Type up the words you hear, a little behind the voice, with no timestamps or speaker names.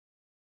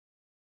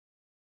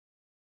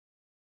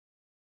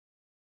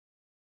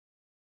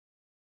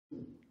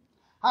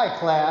Hi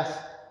class,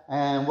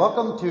 and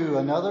welcome to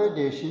another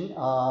edition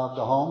of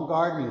the Home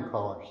Gardening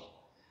Course.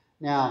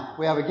 Now,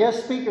 we have a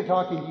guest speaker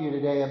talking to you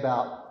today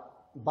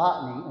about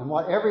botany and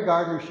what every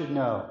gardener should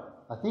know.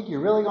 I think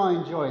you're really going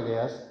to enjoy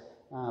this.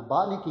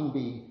 Botany can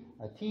be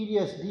a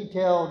tedious,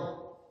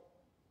 detailed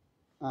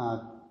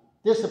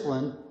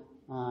discipline,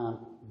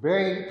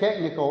 very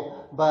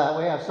technical, but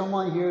we have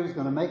someone here who's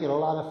going to make it a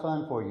lot of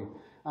fun for you.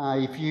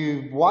 If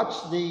you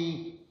watch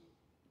the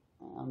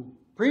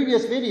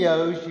previous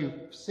videos,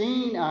 you've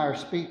seen our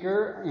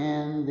speaker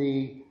in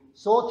the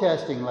soil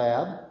testing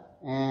lab,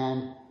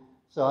 and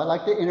so I'd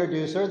like to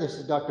introduce her. This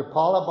is Dr.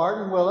 Paula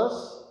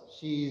Barton-Willis.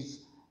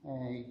 She's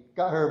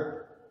got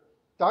her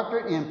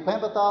doctorate in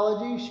plant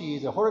pathology.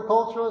 She's a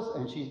horticulturalist,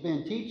 and she's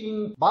been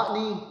teaching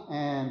botany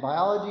and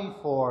biology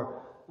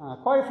for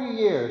quite a few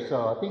years,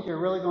 so I think you're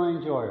really going to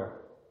enjoy her.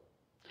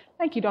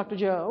 Thank you, Dr.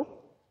 Joe.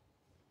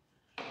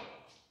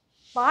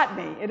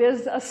 Botany, it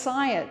is a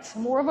science,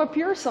 more of a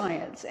pure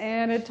science,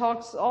 and it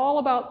talks all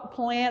about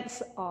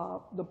plants,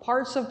 the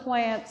parts of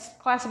plants,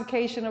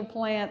 classification of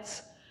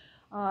plants,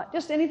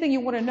 just anything you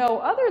want to know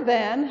other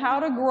than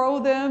how to grow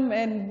them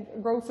and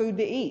grow food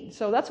to eat.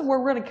 So that's what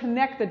we're going to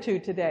connect the two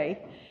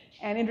today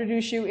and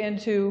introduce you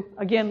into,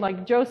 again,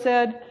 like Joe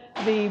said,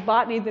 the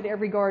botany that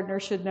every gardener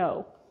should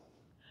know.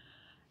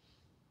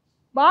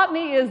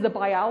 Botany is the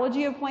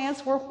biology of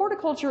plants, where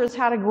horticulture is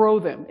how to grow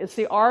them. It's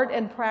the art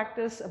and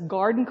practice of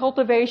garden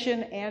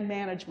cultivation and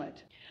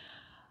management.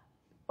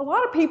 A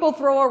lot of people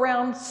throw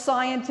around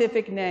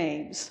scientific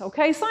names,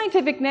 okay?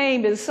 Scientific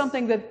name is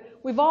something that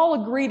we've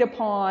all agreed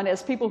upon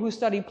as people who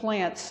study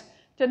plants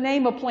to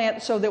name a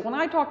plant so that when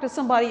I talk to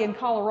somebody in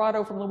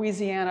Colorado from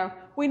Louisiana,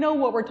 we know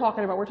what we're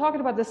talking about. We're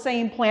talking about the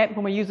same plant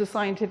when we use a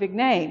scientific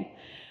name.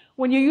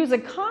 When you use a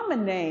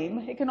common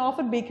name, it can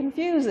often be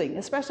confusing,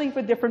 especially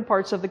for different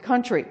parts of the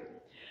country.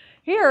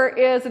 Here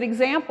is an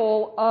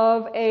example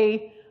of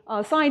a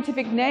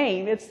scientific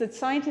name. It's the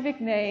scientific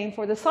name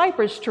for the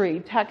cypress tree,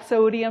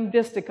 Taxodium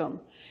disticum.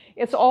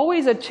 It's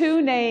always a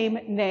two-name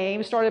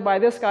name started by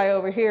this guy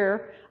over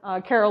here,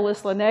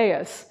 Carolus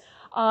Linnaeus.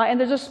 And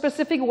there's a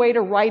specific way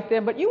to write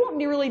them, but you won't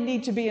really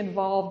need to be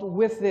involved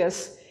with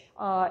this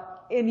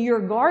in your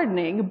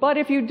gardening. But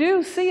if you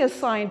do see a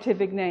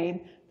scientific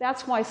name,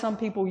 that's why some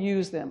people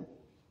use them.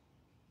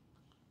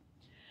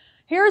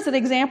 Here's an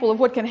example of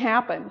what can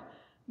happen.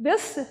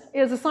 This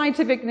is a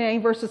scientific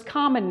name versus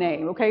common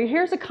name, okay?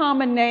 Here's a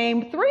common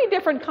name, three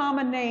different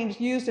common names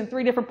used in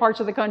three different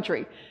parts of the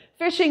country.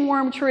 Fishing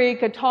worm tree,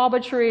 catawba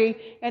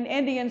tree, and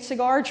Indian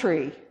cigar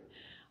tree.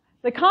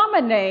 The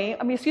common name,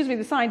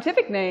 the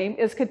scientific name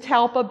is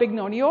Catalpa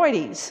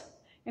bignonioides.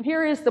 And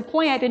here is the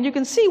plant, and you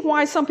can see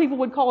why some people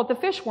would call it the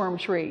fishworm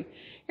tree.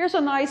 Here's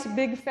a nice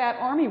big fat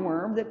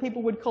armyworm that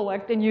people would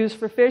collect and use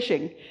for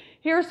fishing.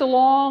 Here's the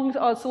long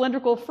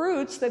cylindrical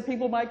fruits that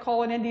people might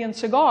call an Indian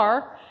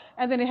cigar,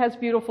 and then it has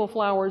beautiful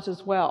flowers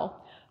as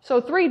well.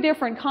 So three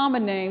different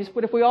common names,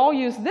 but if we all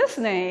use this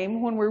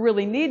name when we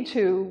really need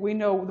to, we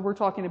know we're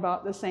talking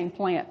about the same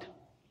plant.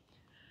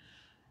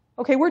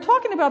 Okay, we're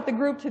talking about the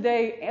group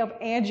today of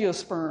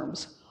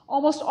angiosperms.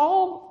 Almost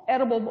all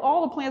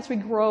the plants we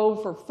grow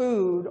for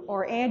food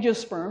are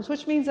angiosperms,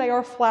 which means they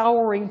are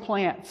flowering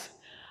plants.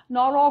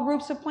 Not all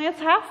groups of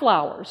plants have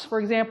flowers. For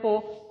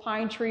example,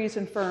 pine trees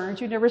and ferns,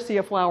 you never see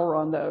a flower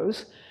on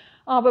those.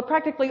 But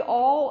practically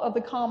all of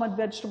the common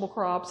vegetable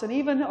crops, and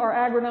even our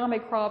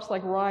agronomic crops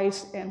like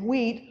rice and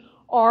wheat,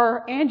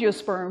 are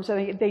angiosperms,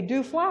 and they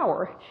do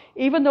flower.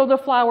 Even though the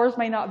flowers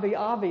may not be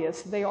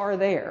obvious, they are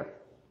there.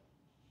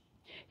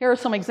 Here are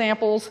some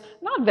examples,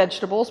 not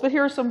vegetables, but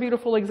here are some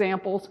beautiful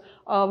examples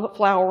of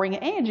flowering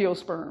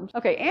angiosperms.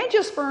 Okay,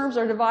 angiosperms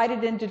are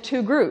divided into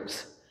two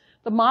groups,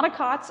 the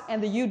monocots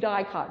and the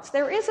eudicots.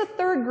 There is a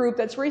third group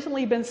that's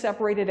recently been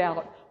separated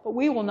out, but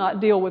we will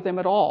not deal with them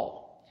at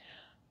all.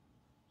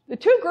 The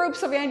two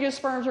groups of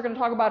angiosperms we're going to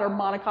talk about are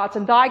monocots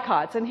and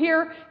dicots, and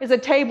here is a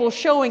table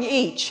showing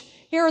each.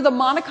 Here are the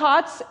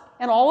monocots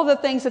and all of the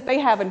things that they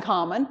have in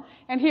common,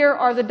 and here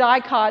are the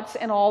dicots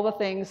and all the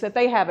things that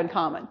they have in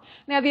common.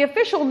 Now, the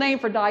official name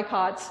for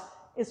dicots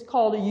is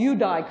called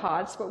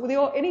eudicots, but with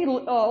any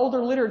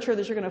older literature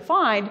that you're going to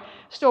find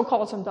still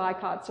calls them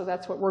dicots, so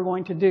that's what we're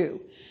going to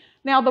do.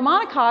 Now, the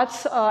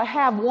monocots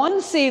have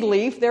one seed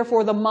leaf,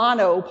 therefore the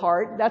mono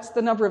part, that's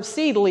the number of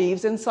seed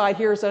leaves. Inside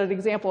here is an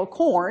example of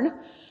corn.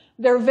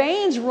 Their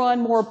veins run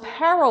more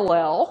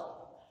parallel,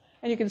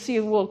 and you can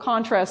see we'll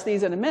contrast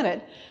these in a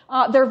minute.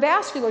 Their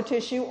vascular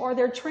tissue, or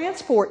their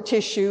transport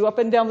tissue up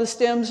and down the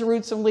stems,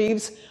 roots, and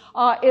leaves,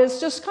 is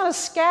just kind of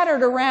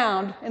scattered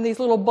around in these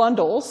little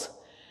bundles.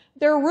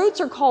 Their roots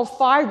are called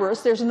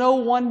fibrous. There's no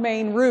one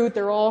main root.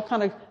 They're all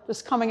kind of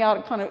just coming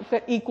out kind of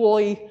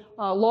equally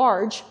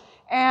large.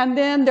 And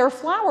then their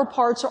flower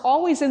parts are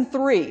always in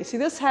three. See,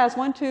 this has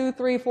 1, 2,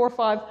 3, 4,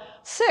 5,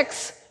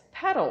 6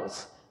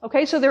 petals.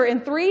 Okay, so they're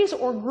in threes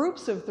or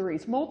groups of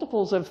threes,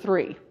 multiples of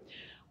three.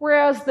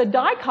 Whereas the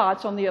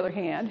dicots, on the other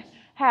hand,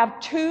 have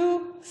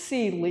two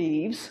seed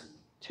leaves.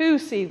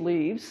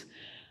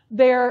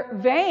 Their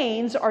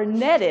veins are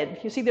netted.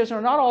 You see,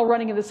 they're not all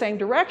running in the same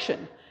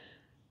direction.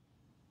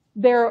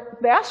 Their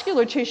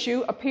vascular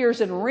tissue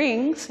appears in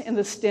rings in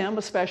the stem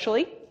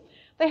especially.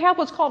 They have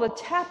what's called a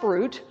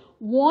taproot,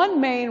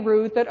 one main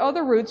root that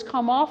other roots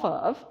come off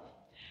of.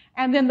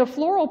 And then the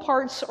floral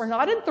parts are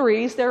not in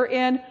threes, they're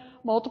in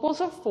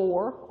multiples of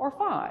 4 or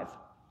 5.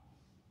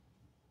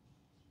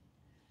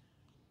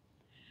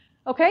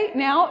 Okay,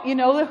 now you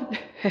know,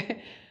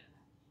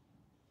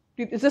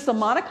 is this a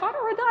monocot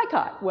or a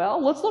dicot?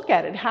 Well, let's look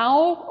at it.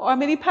 How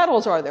many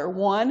petals are there?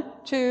 1,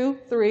 2,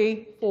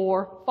 3,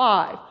 4,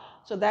 5.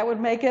 So that would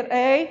make it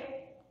a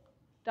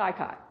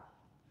dicot.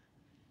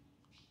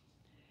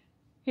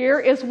 Here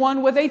is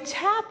one with a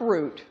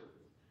taproot.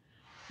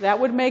 That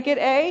would make it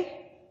a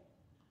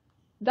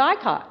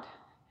dicot.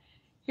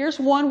 Here's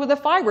one with a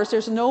fibrous.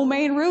 There's no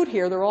main root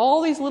here. There are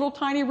all these little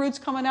tiny roots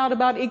coming out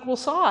about equal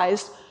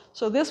sized.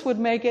 So this would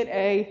make it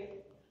a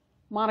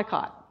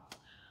monocot.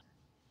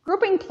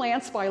 Grouping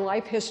plants by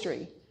life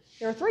history.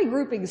 There are 3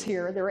 groupings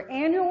here. There are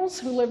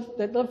annuals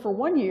that live for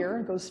 1 year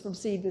and goes from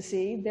seed to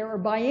seed. There are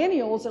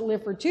biennials that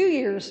live for 2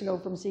 years and go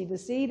from seed to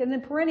seed. And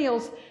then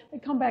perennials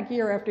that come back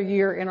year after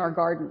year in our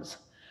gardens.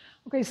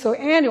 Okay, so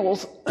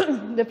annuals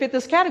that fit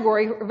this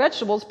category are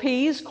vegetables,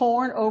 peas,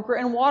 corn, okra,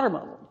 and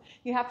watermelon.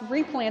 You have to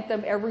replant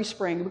them every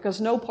spring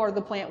because no part of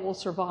the plant will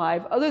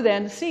survive other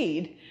than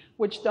seed,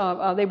 which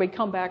they would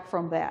come back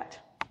from that.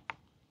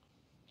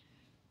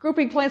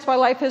 Grouping plants by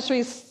life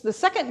history, the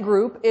second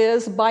group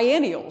is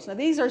biennials. Now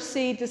these are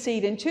seed to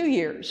seed in 2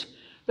 years.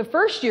 The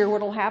first year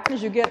what will happen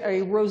is you get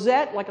a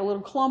rosette, like a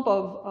little clump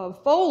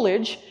of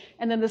foliage,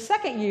 and then the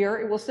second year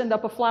it will send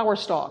up a flower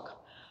stalk.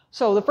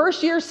 So the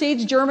first year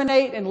seeds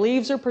germinate and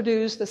leaves are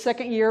produced. The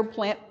second year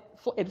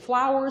it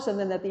flowers, and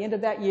then at the end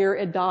of that year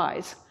it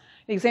dies.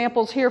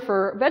 Examples here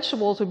for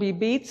vegetables would be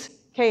beets,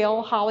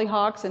 kale,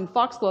 hollyhocks, and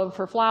foxglove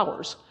for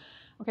flowers.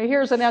 Okay,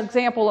 here's an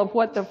example of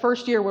what the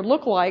first year would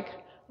look like,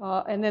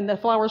 and then the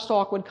flower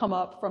stalk would come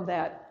up from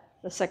that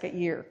the second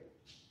year.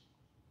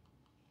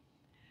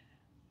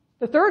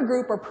 The third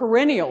group are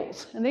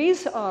perennials, and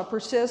these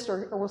persist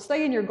or will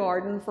stay in your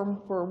garden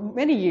for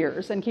many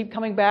years and keep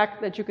coming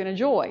back that you can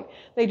enjoy.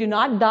 They do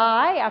not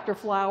die after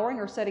flowering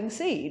or setting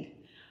seed.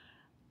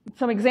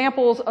 Some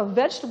examples of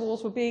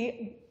vegetables would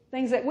be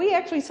things that we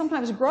actually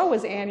sometimes grow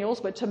as annuals,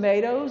 but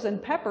tomatoes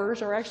and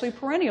peppers are actually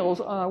perennials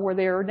where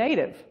they are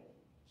native.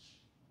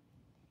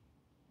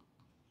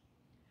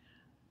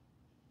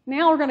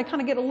 Now we're going to kind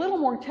of get a little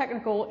more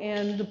technical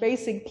in the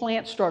basic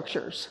plant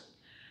structures.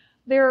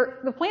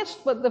 The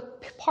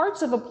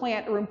parts of a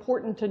plant are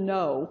important to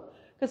know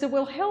because it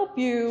will help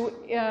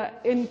you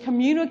in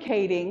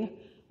communicating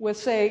with,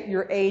 say,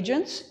 your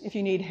agents. If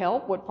you need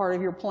help, what part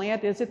of your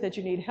plant is it that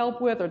you need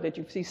help with or that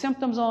you see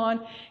symptoms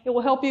on? It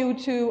will help you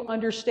to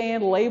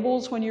understand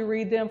labels when you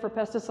read them for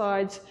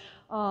pesticides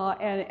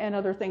and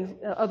other things,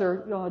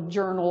 other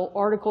journal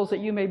articles that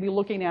you may be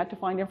looking at to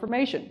find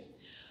information.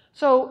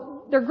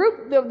 So they're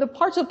grouped, the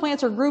parts of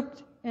plants are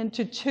grouped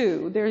into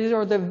 2. There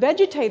are the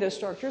vegetative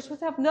structures, which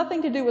have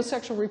nothing to do with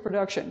sexual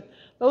reproduction.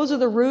 Those are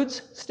the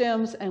roots,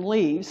 stems, and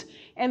leaves.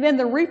 And then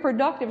the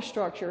reproductive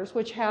structures,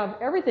 which have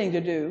everything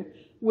to do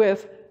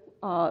with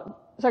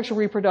sexual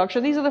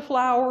reproduction. These are the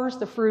flowers,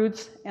 the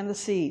fruits, and the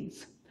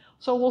seeds.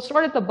 So we'll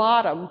start at the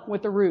bottom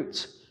with the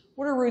roots.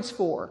 What are roots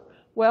for?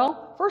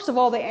 Well, first of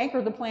all, they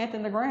anchor the plant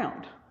in the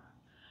ground.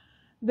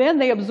 Then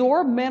they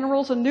absorb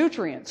minerals and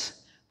nutrients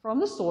from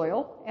the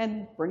soil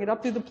and bring it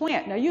up through the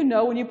plant. Now you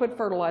know when you put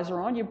fertilizer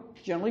on, you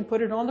generally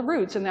put it on the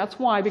roots, and that's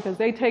why, because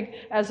they take,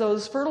 as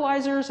those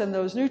fertilizers and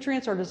those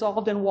nutrients are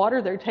dissolved in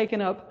water, they're taken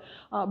up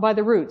by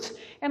the roots.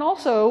 And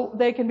also,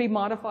 they can be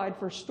modified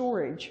for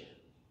storage.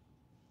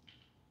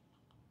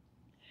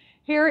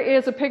 Here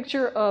is a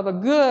picture of a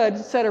good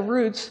set of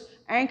roots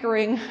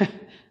anchoring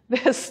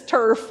this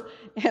turf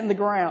in the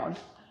ground.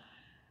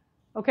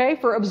 Okay,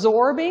 for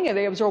absorbing, and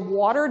they absorb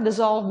water,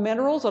 dissolved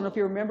minerals. I don't know if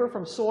you remember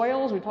from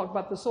soils, we talked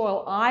about the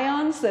soil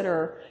ions that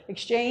are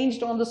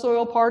exchanged on the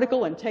soil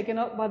particle and taken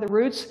up by the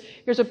roots.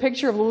 Here's a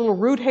picture of the little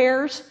root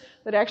hairs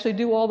that actually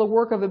do all the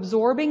work of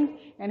absorbing,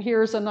 and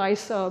here's a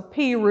nice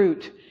pea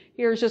root.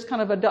 Here's just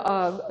kind of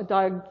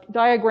a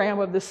diagram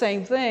of the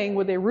same thing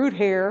with a root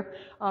hair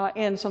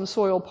and some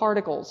soil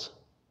particles.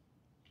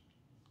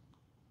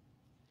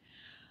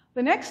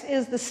 The next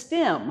is the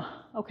stem,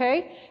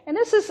 okay? And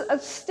this is a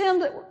stem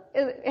that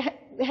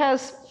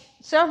has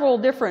several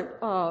different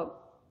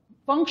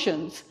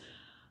functions,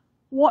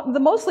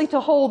 mostly to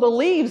hold the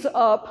leaves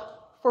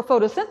up for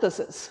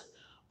photosynthesis.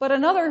 But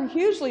another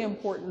hugely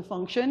important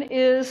function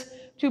is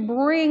to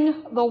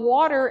bring the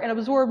water and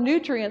absorb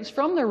nutrients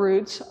from the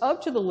roots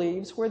up to the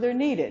leaves where they're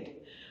needed.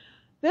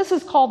 This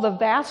is called the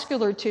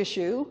vascular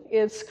tissue.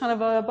 It's kind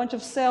of a bunch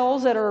of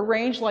cells that are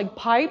arranged like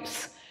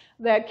pipes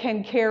that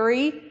can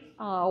carry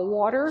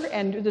water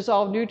and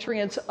dissolve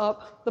nutrients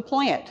up the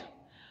plant.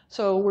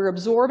 So we're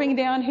absorbing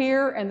down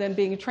here and then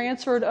being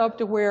transferred up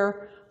to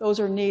where those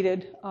are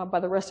needed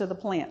by the rest of the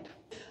plant.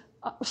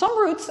 Some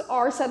roots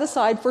are set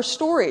aside for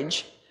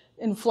storage.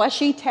 in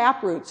fleshy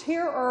tap roots.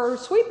 Here are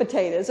sweet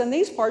potatoes, and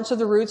these parts of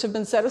the roots have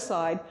been set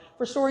aside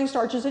for storing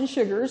starches and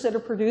sugars that are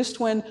produced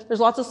when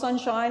there's lots of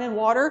sunshine and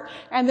water,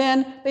 and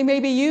then they may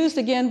be used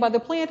again by the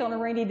plant on a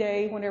rainy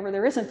day whenever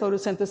there isn't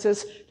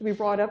photosynthesis to be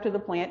brought up to the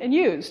plant and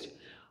used.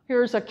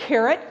 Here's a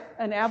carrot,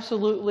 an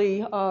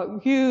absolutely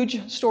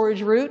huge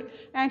storage root,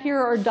 and here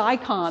are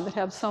daikon that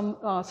have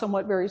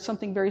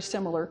something very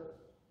similar.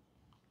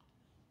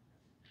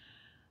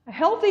 A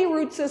healthy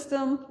root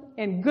system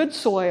and good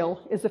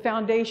soil is the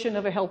foundation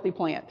of a healthy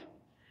plant.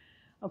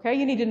 Okay,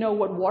 you need to know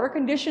what water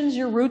conditions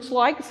your roots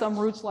like. Some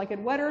roots like it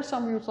wetter,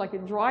 some roots like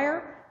it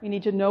drier. You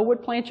need to know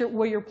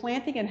where you're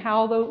planting and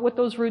what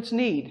those roots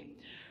need.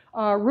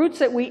 Roots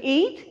that we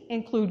eat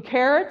include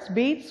carrots,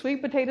 beets,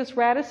 sweet potatoes,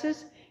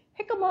 radishes,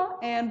 jicama,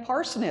 and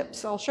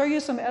parsnips. I'll show you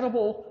some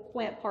edible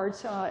plant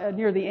parts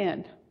near the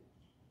end.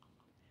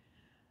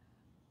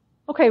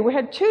 Okay, we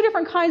had two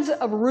different kinds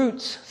of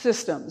roots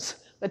systems.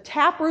 The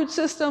taproot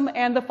system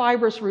and the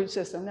fibrous root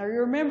system. Now you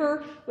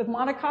remember with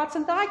monocots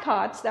and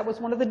dicots, that was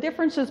one of the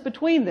differences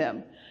between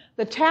them.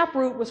 The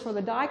taproot was for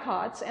the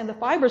dicots and the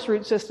fibrous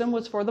root system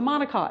was for the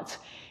monocots.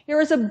 Here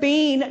is a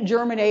bean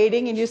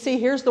germinating, and you see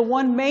here's the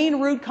one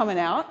main root coming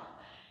out,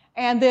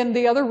 and then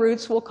the other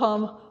roots will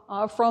come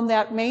from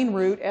that main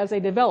root as they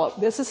develop.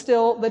 This is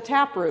still the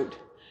taproot,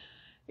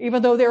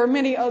 even though there are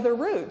many other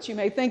roots. You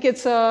may think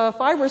it's a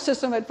fibrous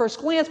system at first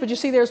glance, but you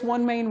see there's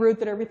one main root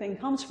that everything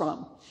comes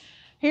from.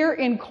 Here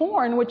in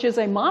corn, which is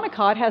a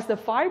monocot, has the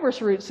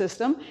fibrous root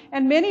system,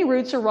 and many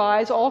roots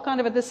arise all kind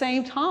of at the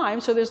same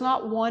time, so there's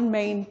not one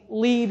main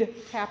lead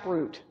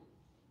taproot.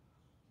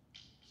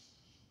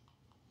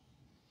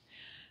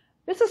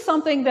 This is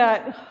something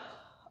that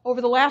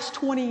over the last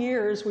 20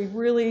 years we've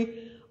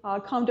really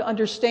come to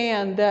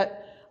understand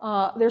that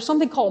there's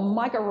something called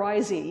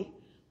mycorrhizae,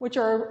 which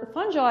are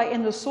fungi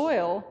in the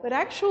soil that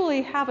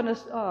actually have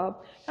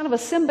kind of a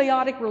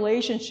symbiotic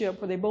relationship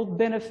where they both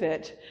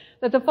benefit.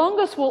 That the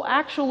fungus will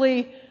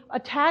actually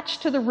attach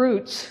to the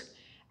roots,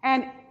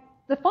 and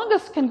the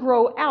fungus can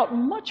grow out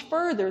much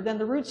further than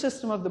the root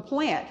system of the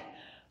plant.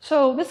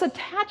 So this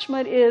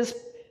attachment is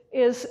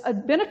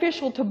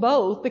beneficial to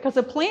both because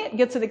the plant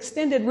gets an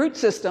extended root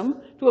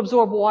system to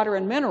absorb water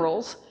and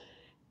minerals.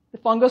 The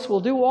fungus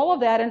will do all of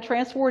that and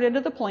transport it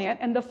into the plant,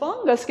 and the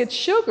fungus gets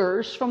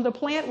sugars from the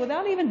plant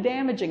without even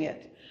damaging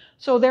it.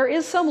 So there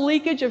is some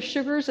leakage of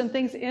sugars and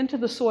things into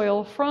the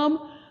soil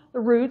from the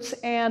roots,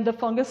 and the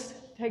fungus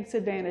takes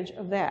advantage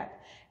of that.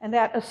 And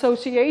that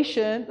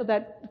association,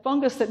 that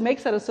fungus that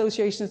makes that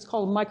association is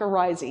called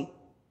mycorrhizae.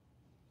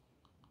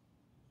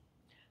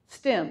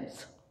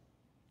 Stems.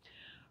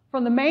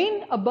 From the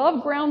main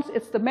above ground,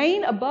 it's the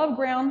main above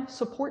ground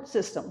support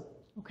system,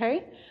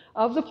 okay,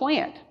 of the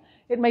plant.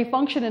 It may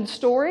function in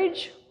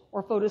storage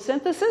or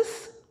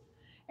photosynthesis,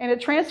 and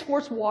it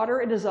transports water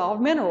and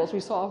dissolved minerals. We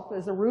saw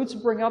as the roots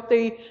bring up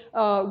the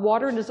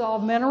water and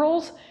dissolved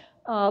minerals,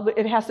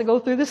 it has to go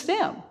through the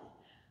stem.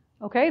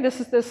 Okay,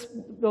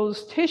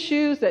 those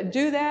tissues that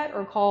do that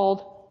are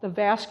called the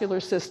vascular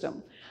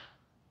system.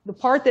 The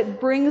part that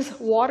brings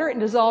water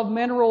and dissolved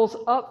minerals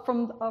up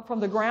from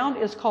the ground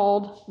is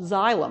called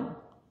xylem.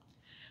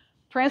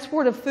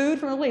 Transport of food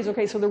from the leaves.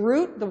 Okay, so the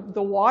root,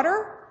 the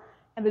water,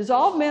 and the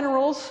dissolved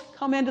minerals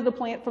come into the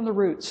plant from the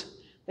roots.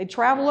 They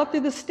travel up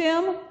through the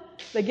stem,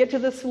 they get to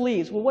the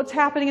leaves. Well, what's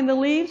happening in the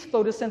leaves?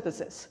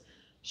 Photosynthesis.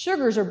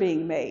 Sugars are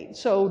being made.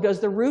 So does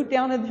the root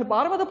down at the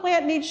bottom of the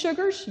plant need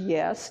sugars?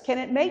 Yes. Can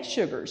it make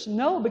sugars?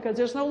 No, because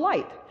there's no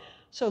light.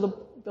 So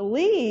the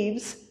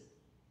leaves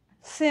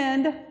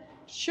send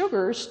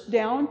sugars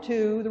down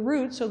to the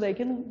roots so they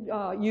can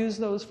use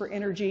those for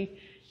energy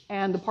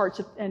and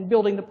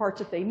building the parts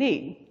that they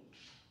need.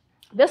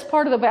 This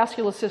part of the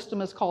vascular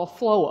system is called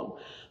phloem.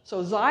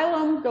 So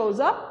xylem goes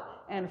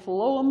up and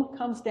phloem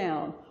comes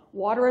down.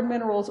 Water and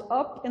minerals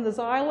up in the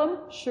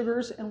xylem,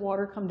 sugars and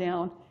water come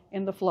down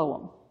in the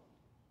phloem.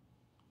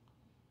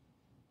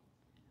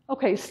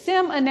 Okay,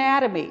 stem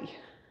anatomy.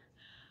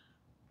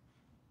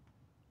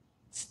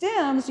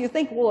 Stems, you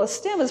think, well, a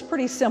stem is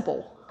pretty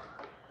simple,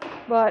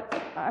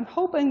 but I'm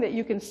hoping that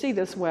you can see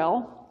this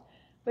well.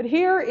 But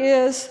here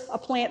is a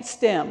plant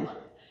stem.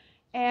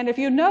 And if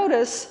you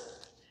notice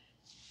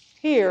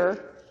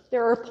here,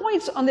 there are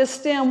points on this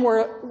stem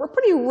where we're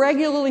pretty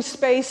regularly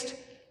spaced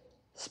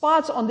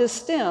spots on this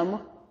stem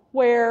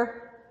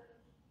where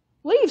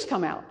leaves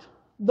come out.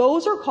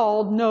 Those are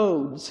called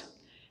nodes.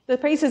 The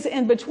spaces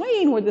in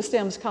between where the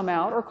stems come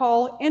out are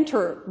called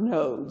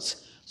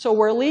internodes. So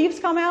where leaves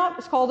come out,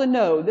 it's called a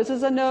node. This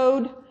is a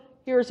node,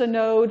 here's a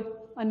node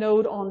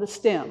on the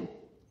stem.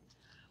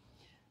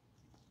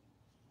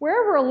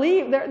 Wherever a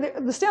leaf,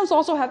 the stems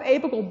also have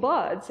apical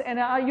buds, and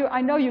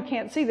I know you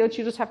can't see that,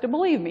 you just have to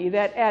believe me,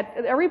 that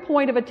at every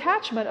point of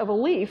attachment of a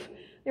leaf,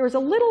 there is a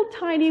little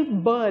tiny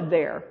bud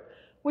there,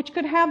 which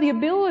could have the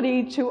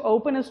ability to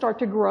open and start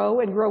to grow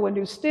and grow a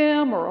new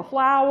stem or a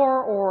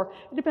flower, or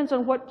it depends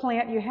on what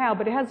plant you have,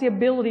 but it has the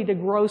ability to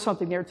grow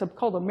something there. It's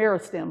called a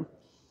meristem.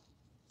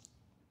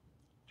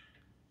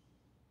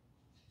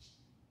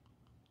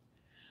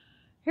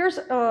 Here's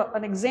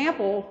an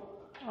example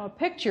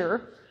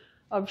picture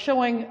of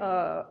showing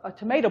a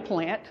tomato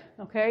plant,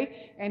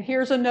 okay? And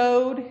here's a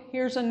node,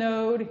 here's a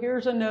node,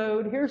 here's a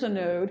node, here's a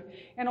node,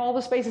 and all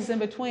the spaces in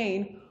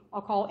between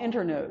I'll call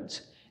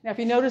internodes. Now if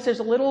you notice there's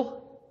a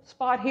little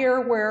spot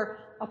here where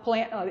a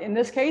plant, in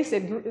this case,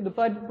 the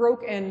bud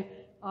broke and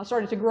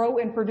started to grow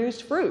and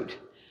produced fruit.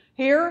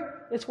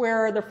 Here is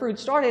where the fruit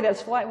started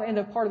as in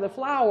the part of the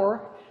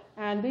flower,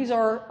 and these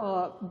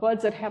are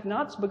buds that have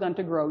not begun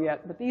to grow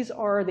yet, but these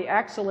are the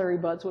axillary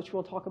buds, which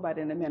we'll talk about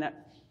in a minute.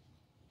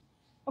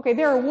 Okay,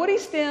 there are woody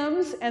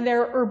stems and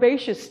there are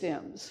herbaceous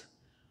stems.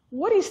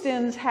 Woody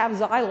stems have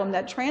xylem,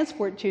 that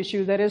transport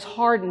tissue that is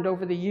hardened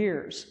over the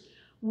years,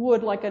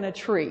 wood like in a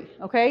tree,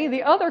 okay?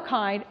 The other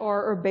kind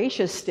are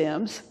herbaceous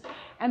stems,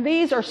 and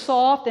these are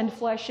soft and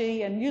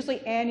fleshy, and usually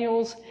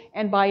annuals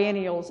and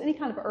biennials, any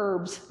kind of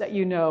herbs that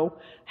you know,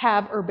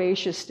 have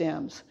herbaceous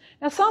stems.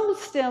 Now some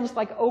stems,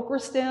 like okra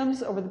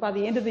stems, by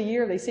the end of the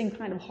year, they seem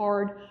kind of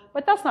hard,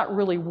 but that's not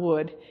really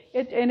wood,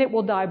 and it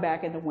will die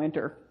back in the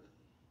winter.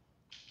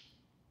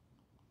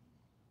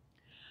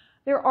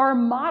 There are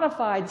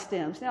modified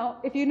stems. Now,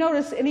 if you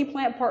notice any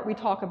plant part we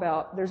talk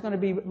about, there's going to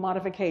be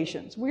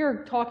modifications. We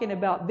are talking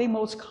about the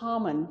most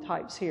common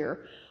types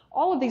here.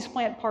 All of these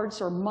plant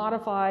parts are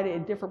modified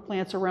in different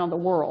plants around the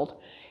world.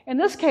 In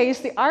this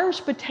case, the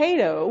Irish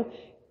potato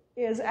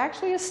is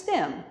actually a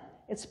stem.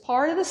 It's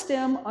part of the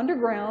stem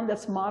underground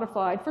that's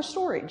modified for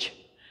storage.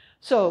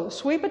 So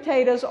sweet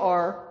potatoes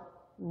are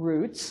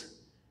roots.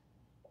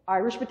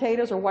 Irish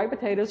potatoes or white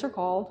potatoes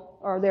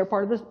they're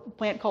part of the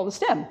plant called the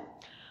stem.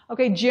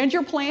 Okay,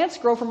 ginger plants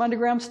grow from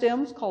underground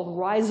stems called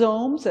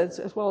rhizomes,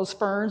 as well as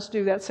ferns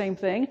do that same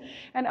thing.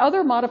 And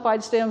other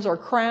modified stems are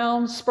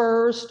crowns,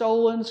 spurs,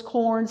 stolons,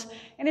 corns.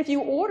 And if you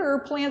order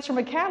plants from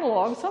a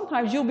catalog,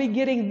 sometimes you'll be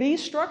getting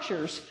these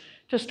structures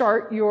to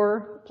start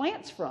your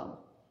plants from.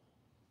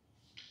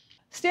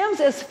 Stems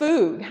as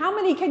food. How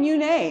many can you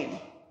name?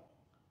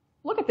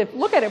 Look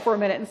at it for a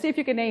minute and see if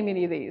you can name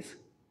any of these.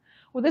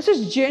 Well, this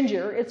is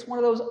ginger. It's one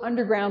of those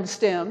underground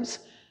stems.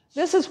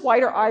 This is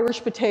white or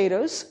Irish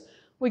potatoes.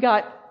 We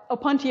got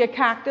Opuntia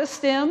cactus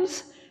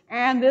stems,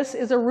 and this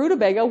is a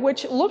rutabaga,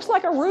 which looks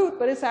like a root,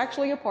 but it's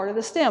actually a part of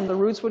the stem. The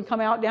roots would come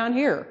out down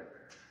here.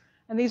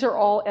 And these are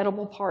all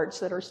edible parts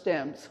that are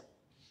stems.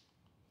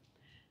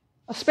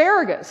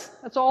 Asparagus,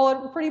 that's all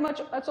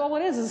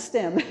it is a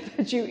stem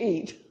that you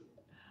eat.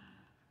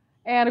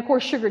 And of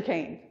course, sugar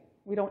cane.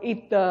 We don't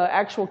eat the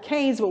actual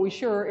canes, but we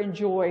sure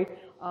enjoy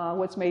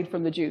what's made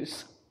from the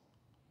juice.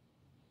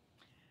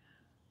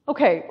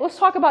 Okay, let's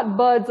talk about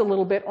buds a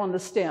little bit on the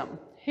stem.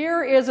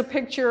 Here is a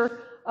picture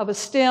of a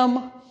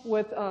stem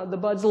with the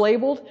buds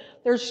labeled.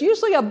 There's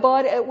usually a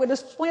bud, when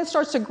this plant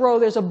starts to grow,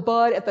 there's a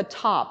bud at the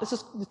top. This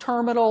is the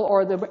terminal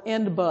or the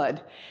end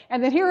bud.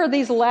 And then here are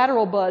these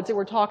lateral buds that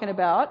we're talking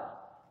about.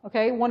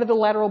 Okay, one of the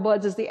lateral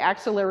buds is the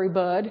axillary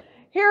bud.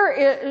 Here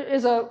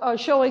is a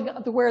showing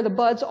where the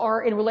buds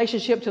are in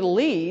relationship to the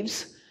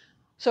leaves.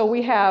 So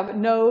we have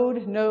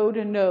node, node,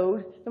 and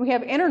node. Then we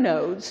have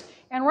internodes.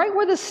 And right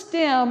where the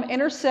stem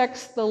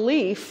intersects the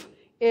leaf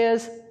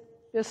is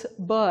this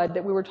bud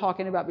that we were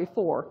talking about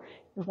before.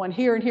 There's one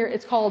here and here.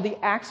 It's called the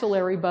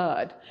axillary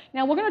bud.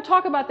 Now, we're going to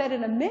talk about that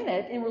in a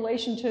minute in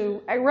relation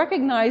to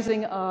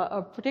recognizing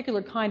a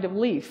particular kind of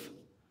leaf.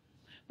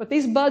 But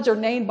these buds are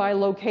named by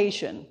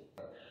location.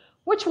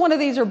 Which one of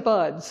these are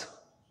buds?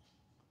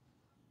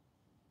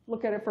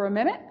 Look at it for a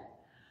minute.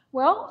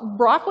 Well,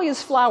 broccoli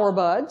is flower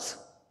buds.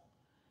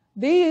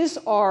 These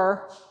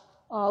are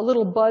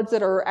little buds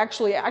that are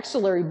actually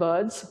axillary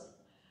buds.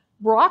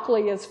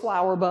 Broccoli is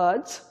flower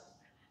buds.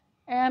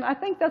 And I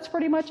think that's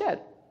pretty much it.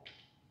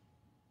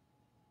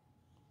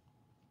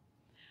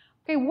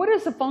 Okay, what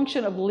is the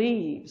function of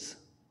leaves?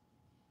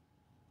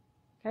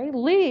 Okay,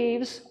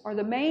 leaves are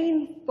the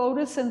main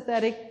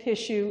photosynthetic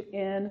tissue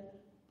in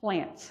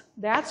plants.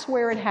 That's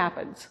where it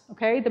happens.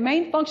 Okay, the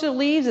main function of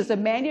leaves is the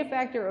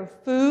manufacture of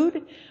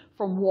food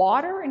from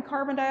water and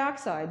carbon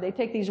dioxide. They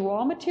take these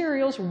raw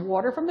materials,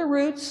 water from the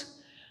roots,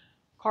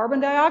 carbon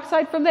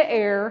dioxide from the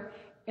air,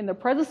 in the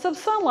presence of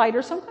sunlight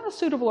or some kind of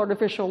suitable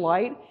artificial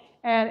light,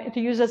 and to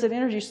use as an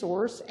energy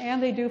source,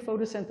 and they do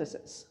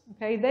photosynthesis.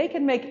 Okay, they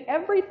can make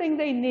everything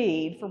they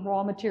need from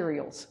raw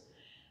materials.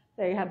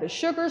 They have the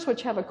sugars,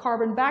 which have a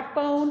carbon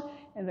backbone,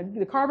 and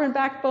the carbon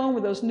backbone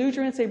with those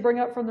nutrients they bring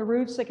up from the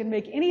roots, they can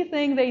make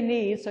anything they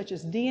need, such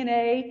as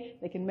DNA,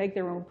 they can make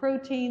their own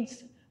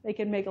proteins, they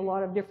can make a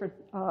lot of different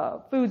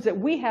foods that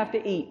we have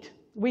to eat.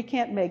 We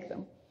can't make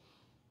them.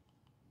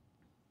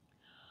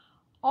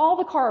 All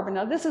the carbon,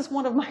 now this is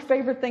one of my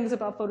favorite things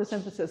about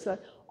photosynthesis,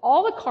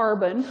 all the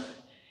carbon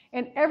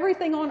and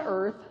everything on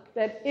Earth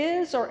that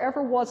is or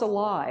ever was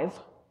alive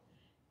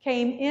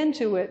came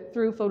into it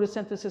through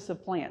photosynthesis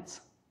of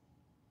plants.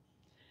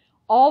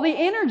 All the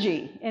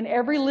energy in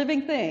every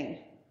living thing,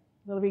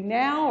 living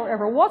now or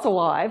ever was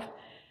alive,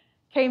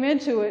 came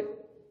into it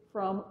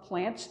from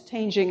plants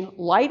changing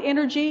light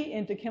energy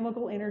into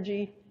chemical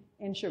energy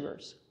and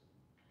sugars.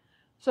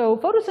 So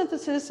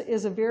photosynthesis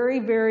is a very,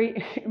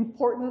 very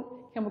important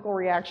chemical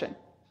reaction.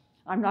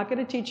 I'm not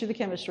going to teach you the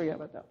chemistry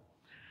of it, though.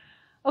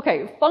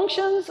 Okay,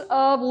 functions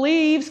of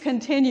leaves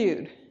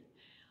continued.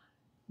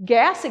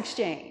 Gas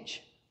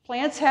exchange.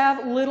 Plants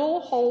have little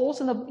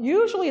holes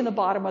usually in the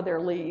bottom of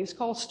their leaves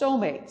called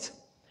stomates.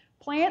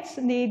 Plants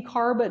need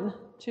carbon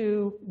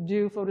to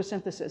do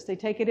photosynthesis. They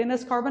take it in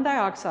as carbon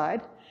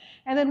dioxide,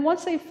 and then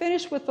once they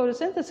finish with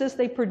photosynthesis,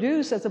 they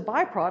produce as a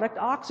byproduct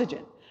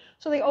oxygen.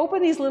 So they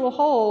open these little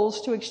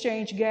holes to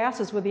exchange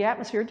gases with the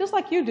atmosphere, just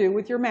like you do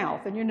with your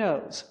mouth and your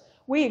nose.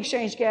 We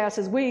exchange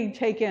gases, we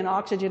take in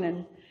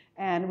oxygen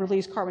and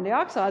release carbon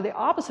dioxide, the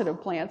opposite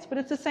of plants, but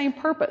it's the same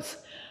purpose.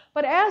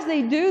 But as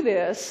they do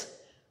this,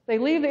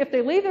 if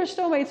they leave their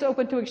stomates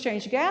open to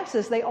exchange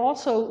gases, they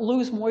also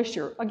lose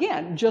moisture.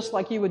 Again, just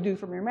like you would do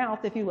from your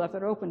mouth if you left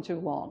it open too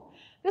long.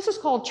 This is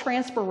called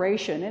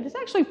transpiration, and it's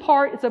actually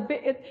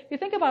if you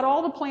think about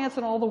all the plants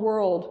in all the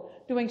world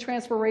doing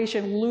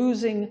transpiration,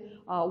 losing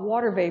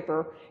water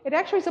vapor, it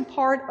actually is a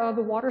part of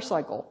the water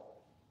cycle.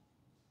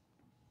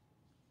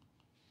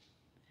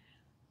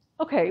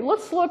 Okay,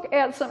 let's look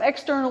at some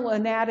external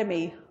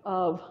anatomy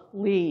of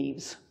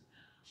leaves.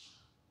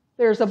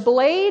 There's a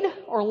blade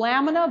or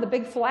lamina, the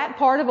big flat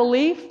part of a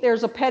leaf.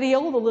 There's a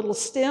petiole, the little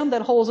stem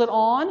that holds it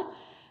on.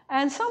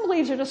 And some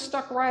leaves are just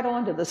stuck right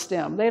onto the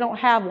stem. They don't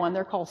have one.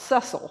 They're called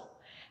sessile.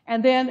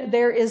 And then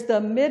there is the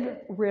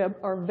midrib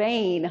or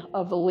vein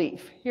of the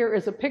leaf. Here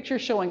is a picture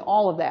showing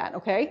all of that,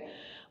 okay?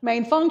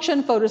 Main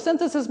function,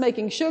 photosynthesis,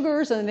 making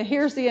sugars, and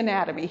here's the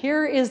anatomy.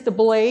 Here is the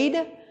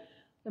blade,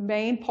 the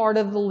main part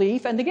of the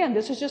leaf. And again,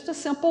 this is just a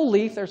simple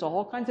leaf. There's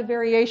all kinds of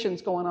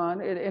variations going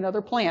on in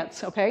other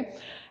plants, okay?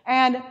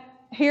 And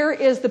here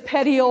is the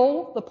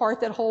petiole, the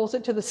part that holds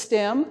it to the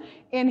stem.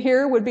 In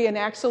here would be an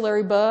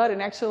axillary bud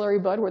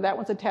where that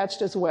one's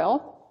attached as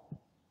well.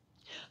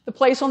 The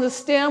place on the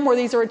stem where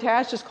these are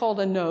attached is called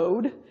a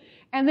node.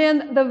 And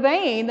then the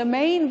vein, the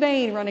main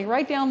vein running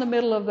right down the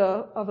middle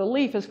of the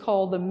leaf is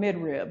called the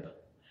midrib.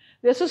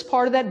 This is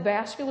part of that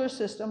vascular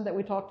system that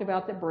we talked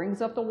about that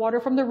brings up the water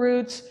from the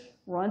roots,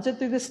 runs it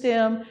through the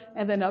stem,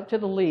 and then up to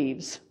the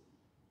leaves.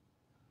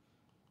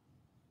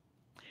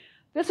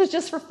 This is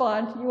just for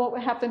fun. You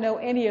won't have to know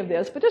any of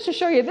this, but just to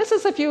show you, this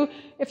is if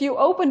you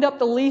opened up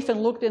the leaf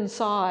and looked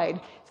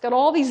inside. It's got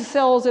all these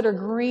cells that are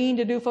green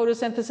to do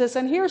photosynthesis,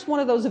 and here's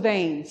one of those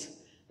veins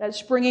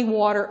that's bringing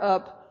water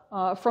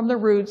up from the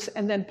roots,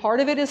 and then part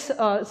of it is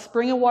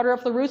bringing water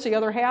up the roots, the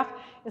other half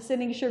is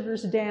sending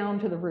sugars down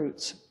to the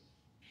roots.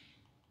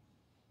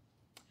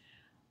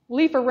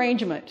 Leaf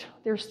arrangement.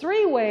 There's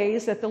 3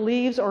 ways that the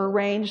leaves are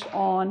arranged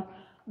on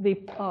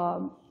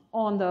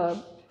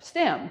the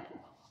stem.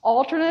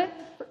 Alternate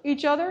for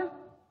each other,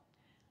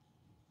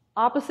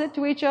 opposite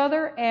to each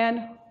other,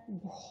 and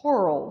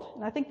whorled.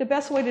 And I think the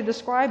best way to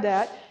describe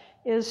that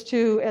is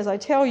to, as I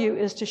tell you,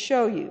 is to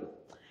show you.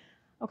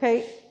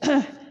 Okay,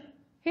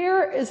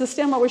 here is the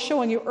stem I was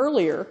showing you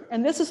earlier,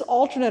 and this is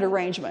alternate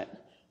arrangement.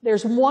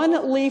 There's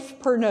 1 leaf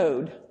per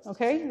node,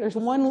 okay? There's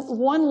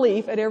one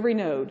leaf at every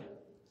node,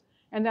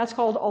 and that's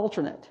called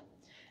alternate.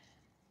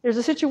 There's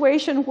a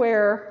situation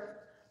where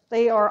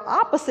they are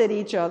opposite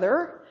each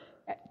other,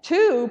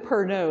 2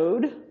 per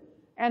node,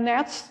 and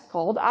that's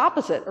called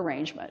opposite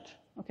arrangement.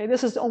 Okay,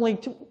 this is only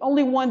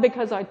 1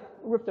 because I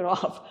ripped it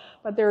off,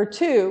 but there are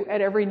 2 at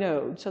every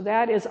node, so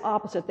that is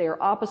opposite. They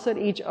are opposite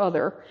each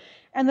other.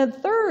 And the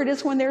third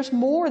is when there's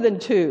more than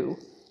 2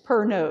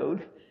 per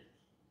node.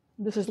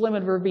 This is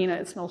lemon verbena,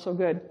 it smells so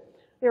good.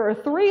 There are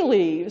 3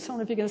 leaves, I don't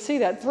know if you can see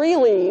that, 3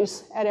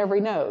 leaves at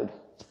every node.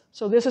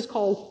 So this is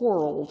called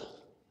whorled.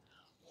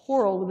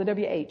 Whorled with a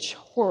WH,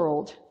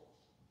 whorled.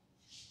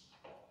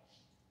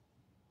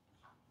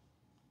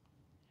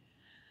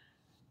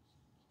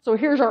 So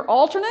here's our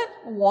alternate,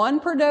 1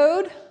 per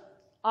node,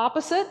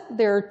 opposite.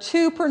 There are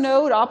 2 per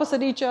node,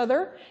 opposite each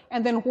other,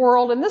 and then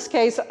whorled. In this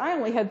case, I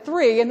only had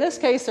 3. In this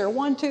case, there are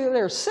 1, 2,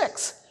 there are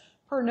 6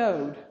 per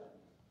node.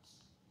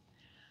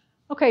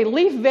 Okay,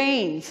 leaf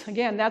veins.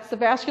 Again, that's the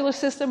vascular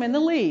system in the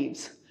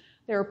leaves.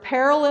 There are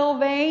parallel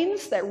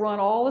veins that run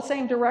all the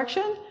same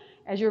direction,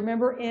 as you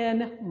remember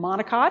in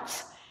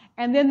monocots.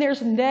 And then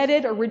there's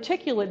netted or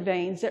reticulate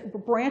veins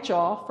that branch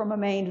off from a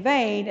main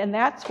vein, and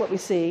that's what we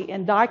see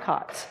in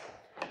dicots.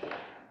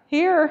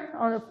 Here, I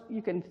don't know if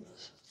you can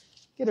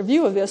get a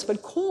view of this,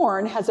 but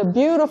corn has a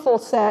beautiful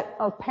set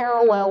of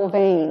parallel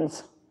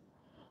veins.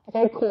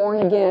 Okay,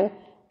 corn, again,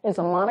 is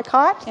a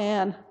monocot,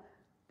 and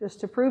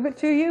just to prove it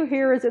to you,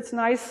 here is its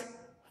nice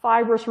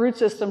fibrous root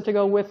system to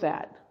go with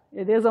that.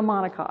 It is a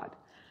monocot.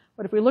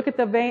 But if we look at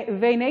the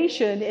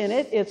venation in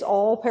it, it's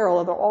all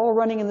parallel. They're all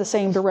running in the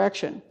same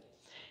direction.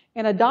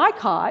 In a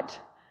dicot,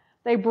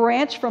 they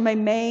branch from a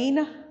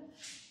main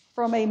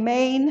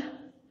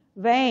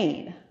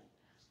vein.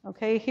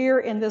 Okay, here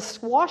in this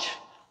squash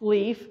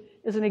leaf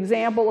is an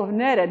example of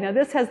netted. Now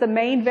this has the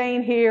main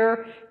vein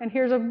here, and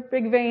here's a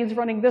big veins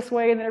running this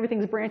way, and then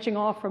everything's branching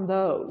off from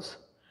those.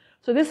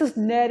 So this is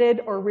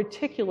netted or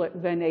reticulate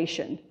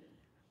venation.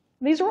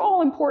 These are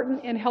all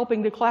important in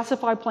helping to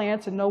classify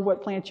plants and know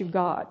what plants you've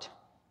got.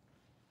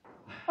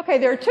 Okay,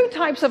 there are two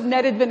types of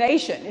netted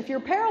venation. If you're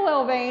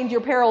parallel veined,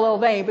 you're parallel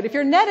veined. But if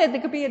you're netted, they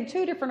could be in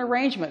two different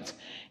arrangements.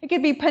 It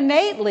could be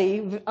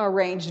pinnately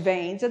arranged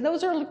veins, and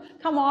those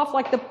come off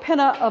like the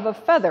pinna of a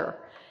feather.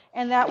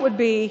 And that would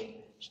be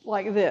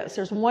like this.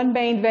 There's one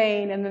main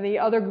vein, and then the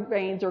other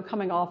veins are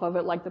coming off of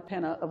it like the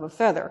pinna of a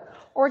feather.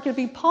 Or it could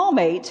be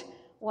palmate,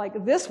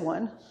 like this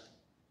one,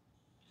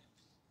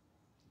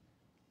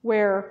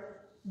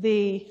 where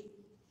the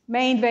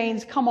main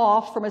veins come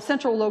off from a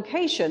central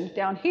location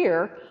down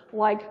here,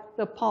 like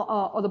the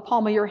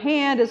palm of your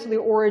hand is the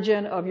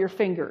origin of your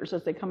fingers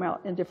as they come out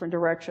in different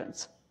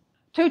directions.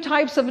 Two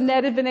types of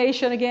netted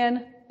venation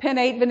again,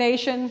 pinnate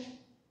venation,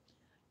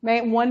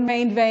 one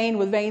main vein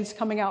with veins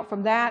coming out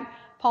from that.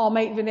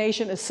 Palmate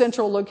venation, a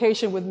central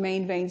location with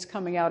main veins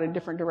coming out in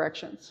different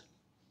directions.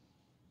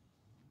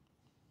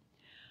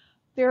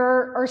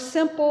 There are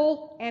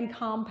simple and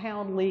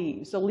compound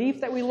leaves. The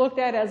leaf that we looked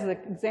at as the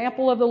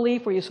example of the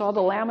leaf where you saw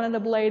the lamina and the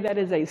blade, that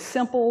is a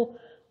simple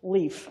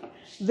leaf.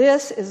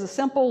 This is a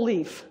simple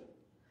leaf.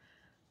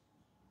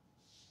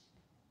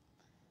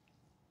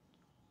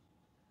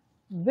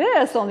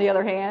 This, on the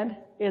other hand,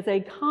 is a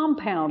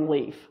compound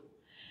leaf.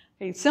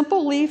 A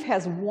simple leaf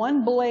has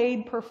one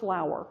blade per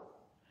flower.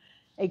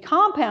 A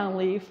compound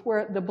leaf,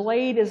 where the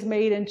blade is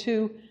made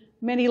into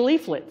many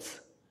leaflets.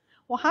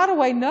 Well, how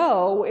do I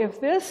know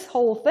if this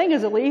whole thing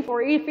is a leaf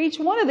or if each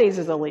one of these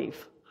is a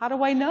leaf? How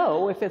do I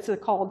know if it's a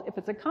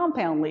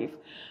compound leaf?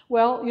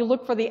 Well, you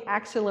look for the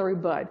axillary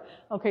bud.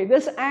 Okay,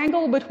 this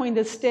angle between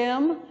the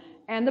stem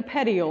and the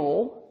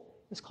petiole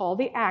is called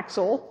the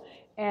axil.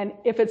 And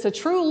if it's a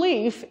true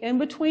leaf, in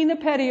between the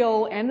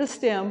petiole and the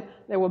stem,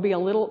 there will be a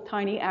little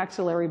tiny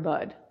axillary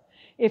bud.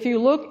 If you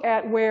look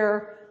at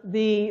where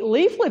the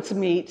leaflets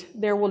meet,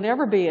 there will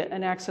never be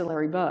an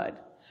axillary bud.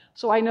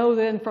 So I know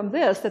then from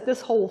this that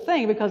this whole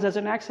thing, because there's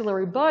an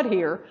axillary bud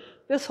here,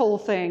 this whole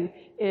thing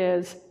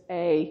is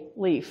a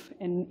leaf.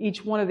 And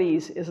each one of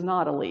these is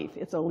not a leaf.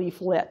 It's a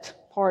leaflet,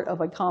 part of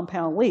a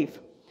compound leaf.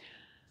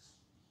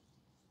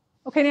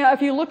 Okay, now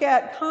if you look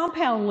at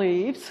compound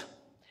leaves,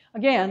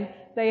 again,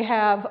 they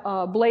have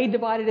a blade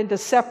divided into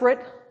separate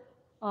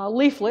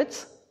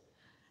leaflets.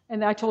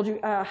 And I told you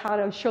how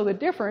to show the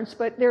difference,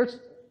 but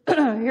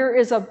here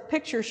is a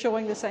picture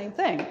showing the same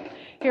thing.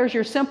 Here's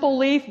your simple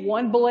leaf,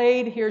 one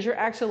blade. Here's your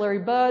axillary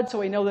bud, so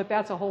we know that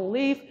that's a whole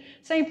leaf.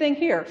 Same thing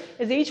here.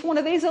 Is each one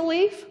of these a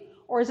leaf,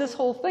 or is this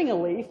whole thing a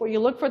leaf? Well, you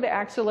look for the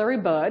axillary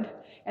bud,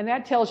 and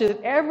that tells you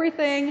that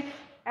everything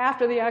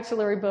after the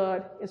axillary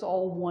bud is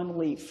all one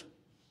leaf.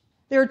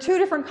 There are two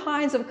different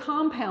kinds of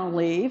compound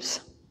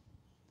leaves.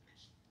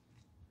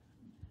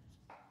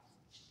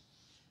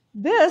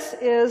 This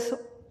is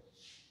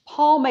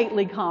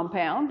palmately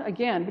compound,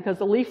 again, because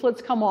the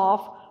leaflets come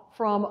off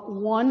from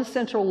one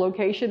central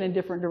location in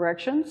different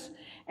directions.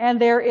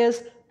 And there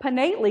is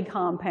pinnately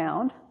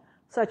compound,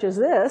 such as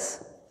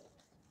this,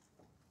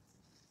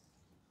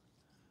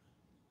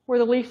 where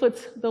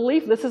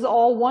this is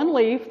all one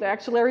leaf, the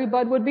axillary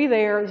bud would be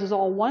there, this is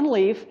all one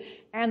leaf,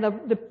 and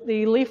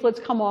the leaflets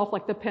come off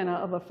like the pinna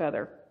of a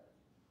feather.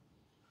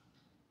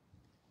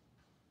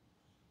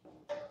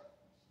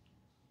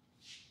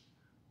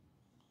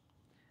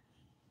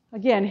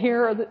 Again,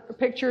 here are the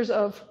pictures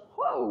of,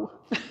 whoa,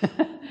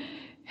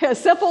 a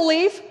simple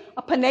leaf,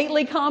 a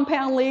pinnately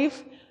compound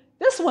leaf.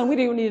 This one, we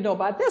don't need to know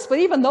about this, but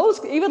even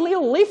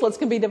little leaflets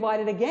can be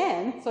divided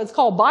again, so it's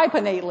called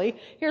bipinnately.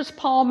 Here's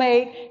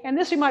palmate, and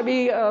this you might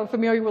be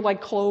familiar with,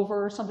 like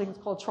clover, something that's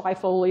called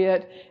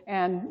trifoliate,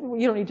 and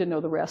you don't need to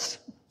know the rest.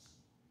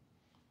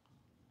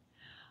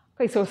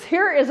 Okay, so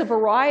here is a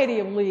variety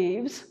of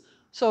leaves.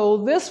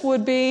 So this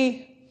would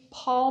be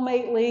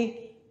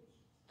palmately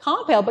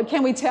compound, but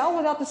can we tell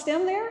without the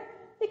stem there?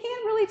 You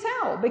can't really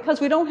tell because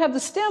we don't have the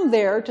stem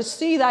there to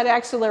see that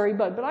axillary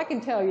bud, but I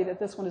can tell you that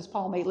this one is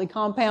palmately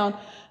compound,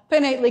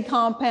 pinnately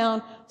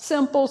compound,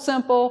 simple,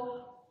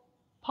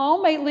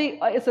 palmately,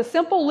 it's a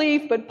simple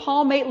leaf, but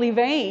palmately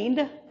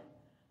veined.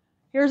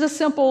 Here's a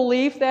simple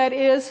leaf that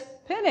is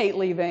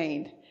pinnately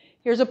veined.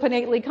 Here's a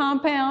pinnately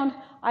compound.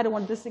 I don't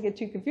want this to get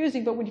too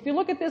confusing, but if you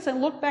look at this and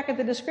look back at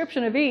the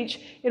description of each,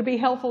 it'll be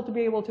helpful to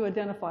be able to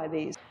identify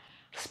these.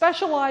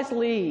 Specialized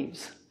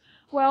leaves.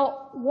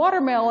 Well,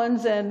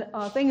 watermelons and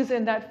things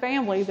in that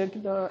family, the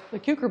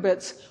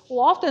cucurbits, will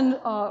often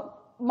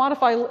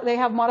they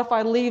have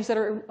modified leaves that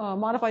are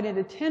modified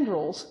into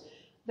tendrils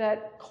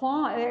that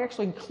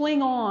actually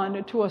cling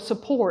on to a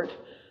support.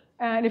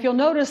 And if you'll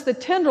notice, the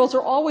tendrils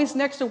are always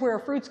next to where a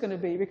fruit's going to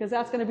be because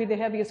that's going to be the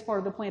heaviest part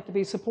of the plant to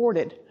be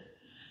supported.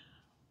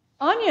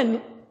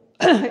 Onion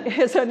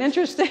is an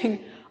interesting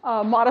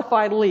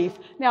modified leaf.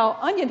 Now,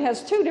 onion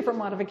has two different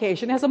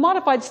modifications. It has a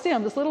modified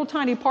stem. This little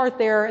tiny part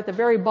there at the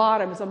very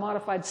bottom is a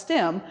modified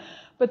stem.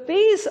 But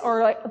these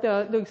are like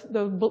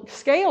the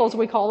scales,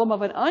 we call them,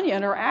 of an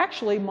onion are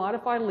actually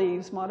modified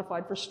leaves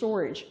modified for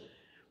storage.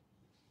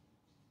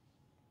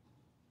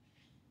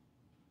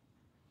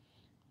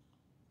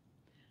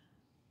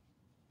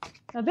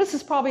 Now, this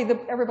is probably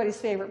everybody's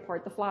favorite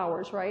part, the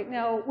flowers, right?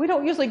 Now, we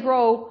don't usually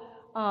grow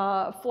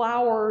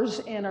flowers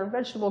in our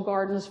vegetable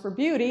gardens for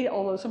beauty,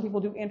 although some people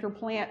do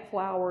interplant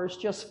flowers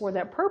just for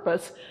that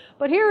purpose.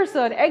 But here's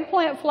an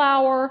eggplant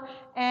flower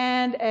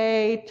and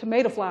a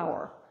tomato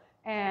flower.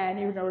 And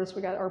you notice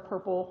we got our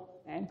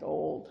purple and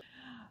gold.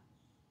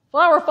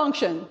 Flower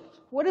function.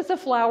 What does the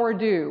flower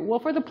do? Well,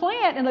 for the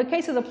plant, in the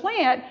case of the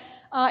plant,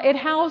 it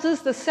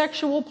houses the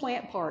sexual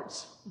plant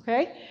parts,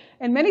 okay?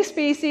 In many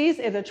species,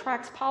 it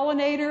attracts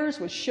pollinators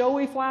with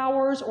showy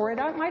flowers, or it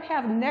might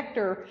have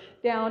nectar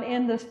down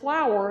in this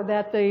flower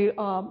that the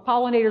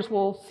pollinators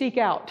will seek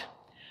out.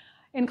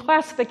 In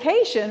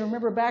classification,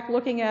 remember back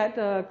looking at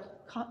the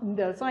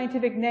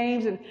scientific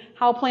names and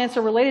how plants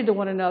are related to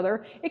one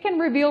another, it can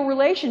reveal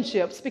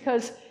relationships,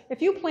 because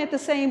if you plant the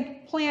same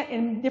plant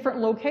in different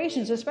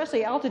locations,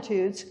 especially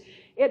altitudes,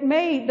 it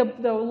may,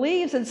 the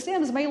leaves and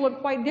stems may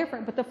look quite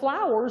different, but the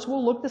flowers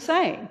will look the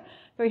same.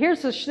 So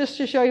here's just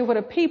to show you what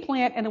a pea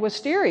plant and a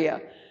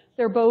wisteria.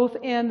 They're both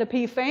in the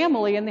pea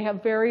family, and they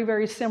have very,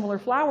 very similar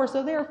flowers,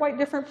 so they are quite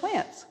different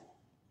plants.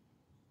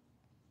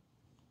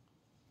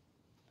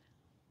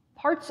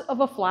 Parts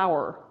of a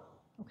flower,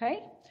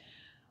 okay?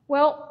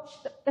 Well,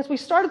 as we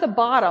start at the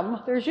bottom,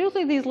 there's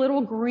usually these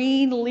little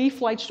green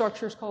leaf-like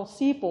structures called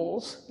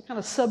sepals that kind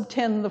of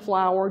subtend the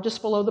flower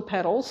just below the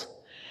petals.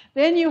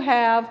 Then you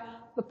have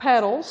the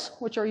petals,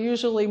 which are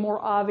usually more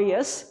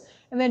obvious.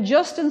 And then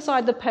just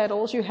inside the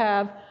petals, you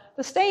have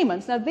the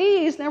stamens. Now,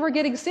 these, now we're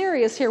getting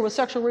serious here with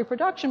sexual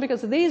reproduction,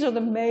 because these are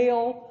the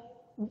male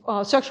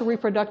sexual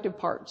reproductive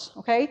parts,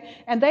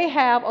 okay? And they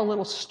have a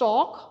little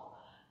stalk,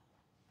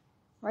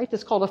 right?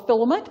 That's called a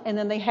filament. And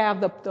then they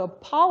have the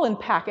pollen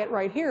packet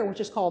right here,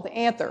 which is called the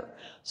anther.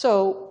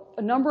 So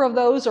a number of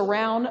those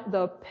around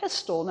the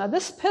pistil. Now,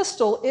 this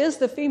pistil is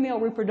the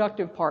female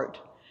reproductive part.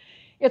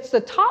 It's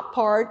the top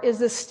part is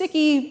the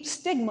sticky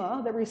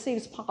stigma that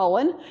receives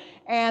pollen,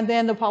 and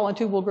then the pollen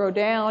tube will grow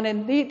down.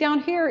 And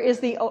down here is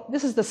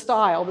this is the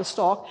style, the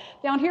stalk.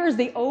 Down here is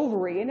the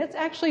ovary, and it's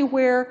actually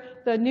where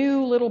the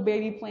new little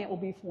baby plant will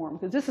be formed,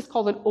 because this is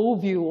called an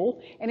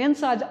ovule, and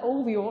inside the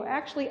ovule are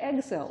actually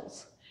egg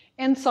cells.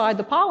 Inside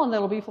the pollen that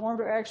will be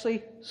formed are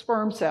actually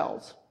sperm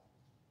cells.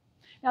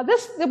 Now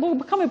this will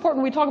become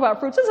important when we talk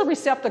about fruits. This is a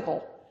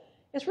receptacle.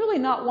 It's really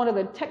not one of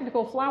the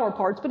technical flower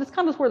parts, but it's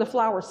kind of where the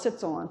flower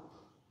sits on.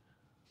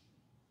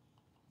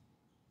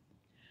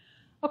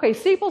 Okay,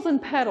 sepals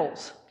and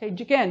petals. Okay,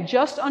 again,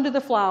 just under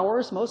the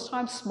flowers, most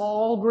times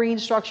small green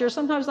structures,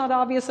 sometimes not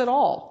obvious at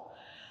all.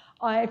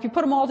 If you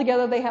put them all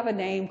together, they have a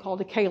name called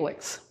a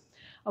calyx.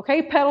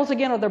 Okay, petals,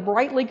 again, are the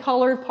brightly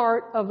colored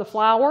part of the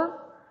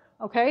flower.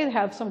 Okay, they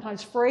have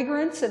sometimes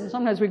fragrance, and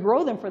sometimes we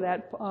grow them for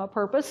that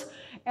purpose,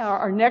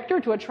 are nectar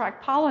to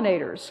attract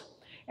pollinators.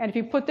 And if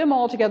you put them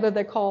all together,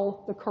 they're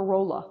called the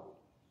corolla.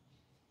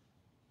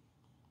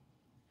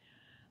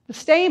 The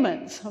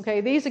stamens,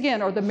 okay, these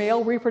again are the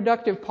male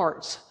reproductive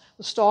parts.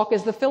 The stalk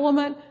is the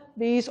filament,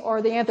 these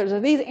are the anthers.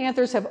 And these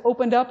anthers have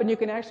opened up, and you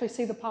can actually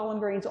see the pollen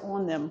grains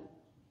on them.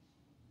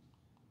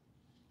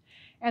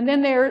 And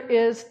then there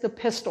is the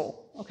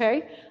pistil,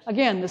 okay?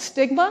 Again, the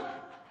stigma,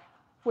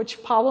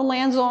 which pollen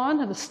lands on,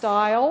 and the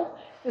style.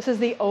 This is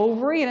the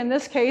ovary, and in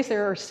this case,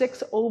 there are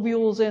 6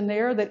 ovules in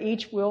there that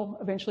each will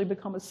eventually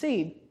become a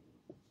seed.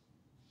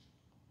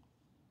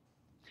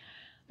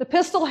 The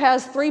pistil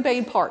has 3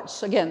 main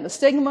parts. Again, the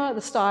stigma,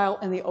 the style,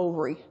 and the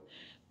ovary.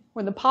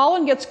 When the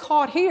pollen gets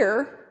caught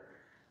here,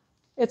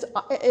 it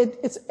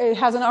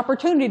has an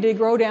opportunity to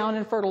grow down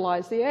and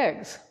fertilize the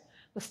eggs.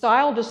 The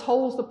style just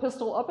holds the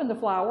pistil up in the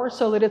flower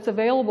so that it's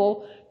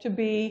available to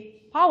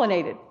be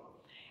pollinated.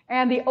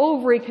 And the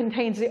ovary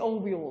contains the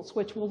ovules,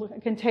 which will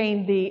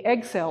contain the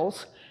egg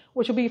cells,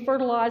 which will be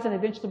fertilized and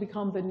eventually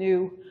become the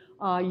new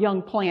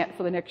young plant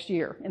for the next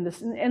year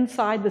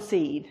inside the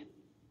seed.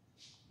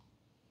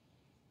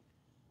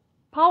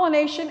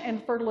 Pollination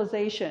and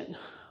fertilization.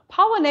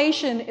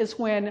 Pollination is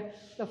when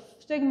the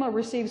stigma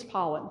receives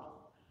pollen.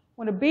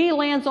 When a bee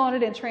lands on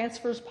it and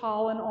transfers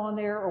pollen on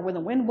there, or when the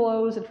wind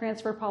blows and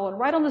transfers pollen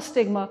right on the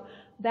stigma,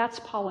 that's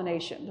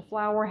pollination. The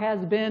flower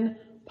has been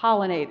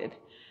pollinated.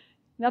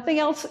 Nothing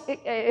else,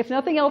 if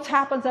nothing else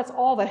happens, that's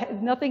all that,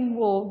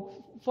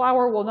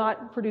 flower will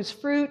not produce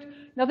fruit.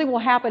 Nothing will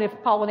happen if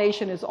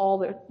pollination is all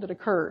that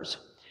occurs.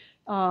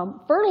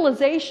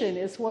 Fertilization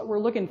is what we're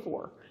looking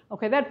for.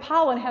 Okay, that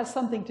pollen has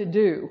something to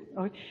do.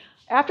 Okay?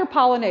 After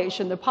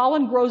pollination, the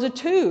pollen grows a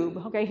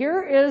tube. Okay,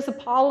 here is the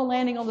pollen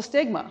landing on the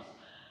stigma.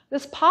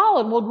 This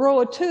pollen will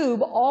grow a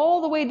tube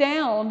all the way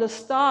down the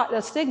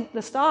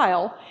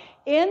style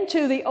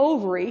into the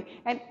ovary,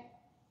 and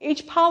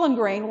each pollen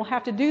grain will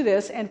have to do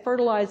this and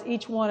fertilize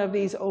each one of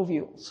these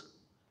ovules.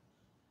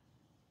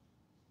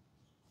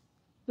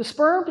 The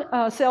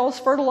sperm cells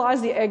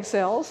fertilize the egg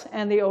cells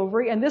and the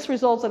ovary, and this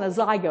results in a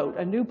zygote,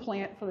 a new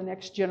plant for the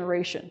next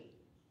generation.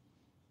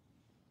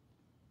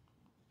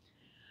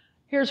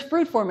 Here's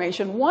fruit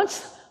formation.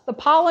 Once the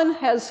pollen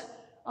has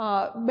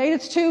made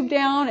its tube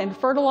down and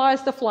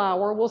fertilized the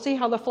flower, we'll see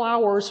how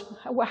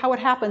how it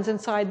happens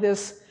inside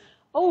this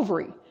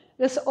ovary.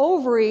 This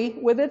ovary,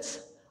 with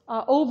its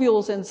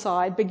ovules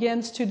inside,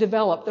 begins to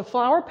develop. The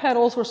flower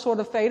petals will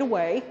sort of fade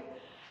away,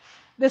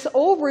 This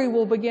ovary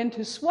will begin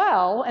to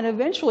swell and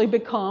eventually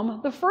become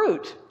the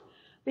fruit.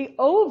 The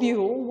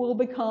ovule will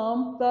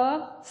become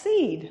the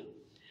seed.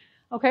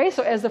 Okay,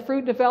 so as the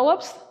fruit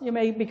develops, it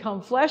may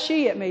become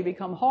fleshy, it may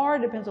become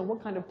hard, depends on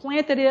what kind of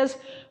plant it is,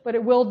 but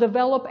it will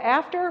develop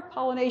after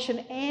pollination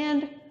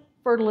and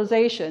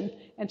fertilization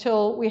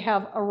until we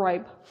have a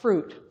ripe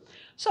fruit.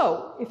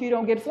 So, if you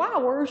don't get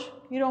flowers,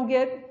 you don't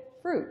get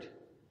fruit.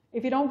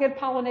 If you don't get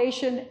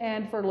pollination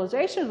and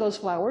fertilization of those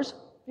flowers,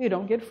 you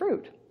don't get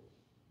fruit.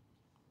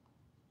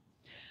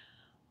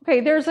 Okay,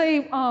 there's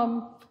a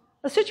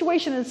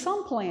situation in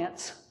some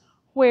plants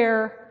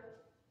where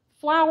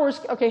flowers,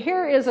 okay,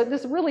 here is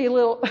this really a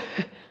little,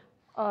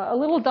 a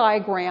little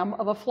diagram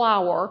of a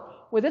flower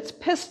with its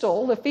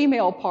pistil, the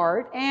female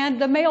part,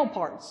 and the male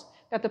parts.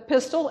 Got the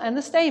pistil and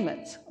the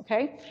stamens,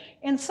 okay?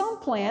 In some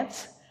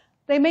plants,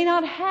 they may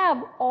not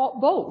have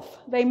both.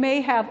 They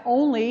may have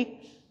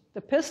only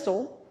the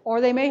pistil,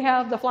 or they may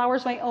have, the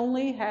flowers may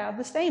only have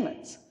the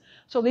stamens.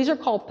 So these are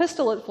called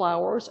pistillate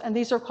flowers, and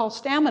these are called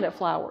staminate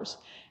flowers.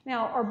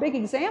 Now, our big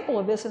example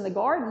of this in the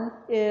garden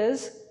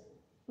is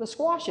the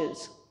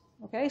squashes,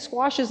 okay?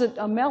 Squashes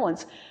and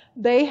melons.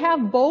 They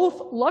have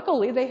both,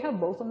 luckily, they have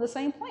both on the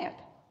same plant.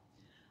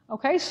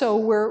 Okay, so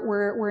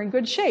we're in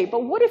good shape.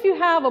 But what if you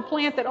have a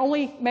plant that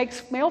only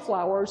makes male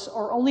flowers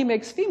or only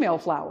makes female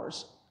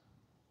flowers?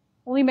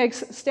 Only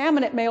makes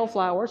staminate male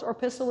flowers or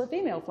pistillate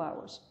female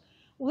flowers?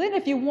 Well, then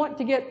if you want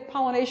to get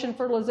pollination,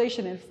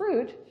 fertilization, and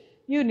fruit,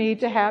 you need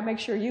to make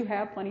sure you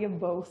have plenty of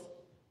both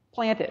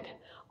planted.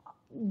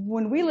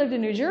 When we lived in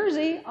New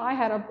Jersey, I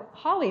had a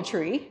holly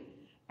tree,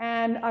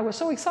 and I was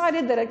so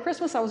excited that at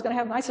Christmas I was going to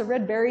have nice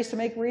red berries to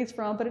make wreaths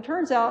from, but it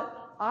turns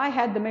out I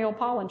had the male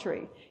pollen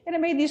tree. And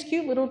it made these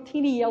cute little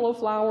teeny yellow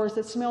flowers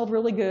that smelled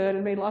really good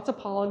and made lots of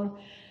pollen.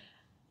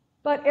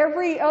 But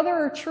every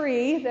other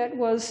tree that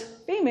was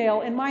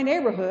female in my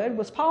neighborhood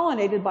was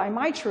pollinated by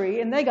my tree,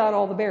 and they got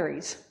all the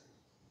berries.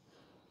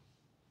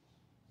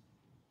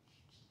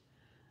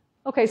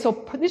 Okay,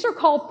 so these are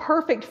called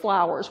perfect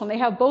flowers. When they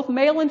have both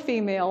male and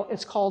female,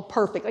 it's called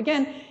perfect.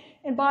 Again,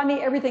 in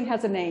botany, everything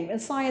has a name. In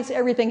science,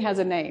 everything has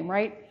a name,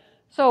 right?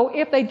 So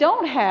if they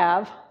don't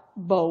have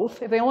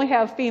both, if they only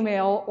have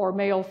female or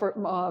male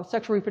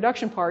sexual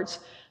reproduction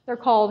parts, they're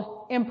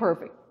called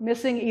imperfect,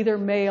 missing either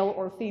male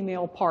or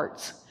female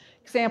parts.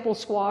 Example,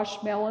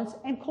 squash, melons,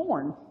 and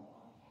corn.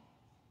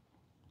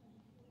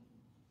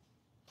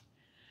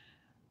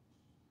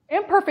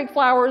 Imperfect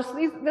flowers,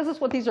 this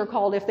is what these are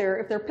called. If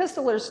they're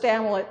pistil or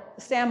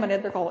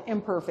staminate, they're called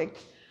imperfect.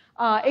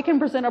 It can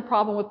present a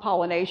problem with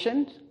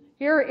pollination.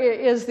 Here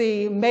is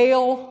the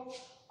male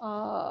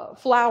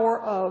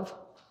flower of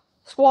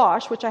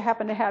squash, which I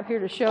happen to have here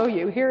to show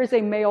you. Here is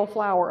a male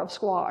flower of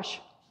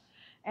squash.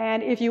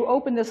 And if you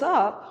open this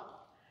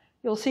up,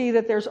 you'll see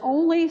that there's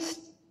only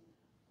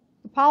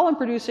the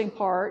pollen-producing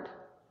part,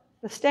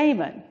 the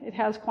stamen. It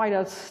has quite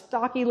a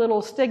stocky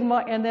little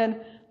stigma, and then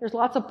there's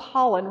lots of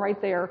pollen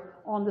right there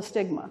on the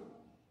stigma.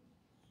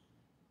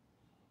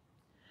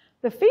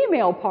 The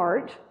female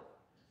part,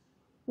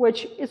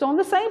 which is on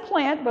the same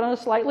plant but on a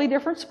slightly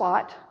different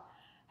spot,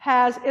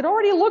 it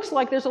already looks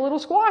like there's a little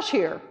squash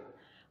here.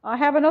 I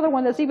have another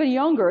one that's even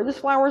younger. This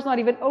flower is not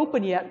even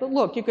open yet, but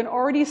look, you can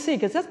already see,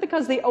 because that's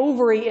because the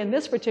ovary in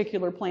this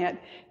particular plant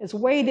is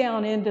way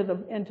down into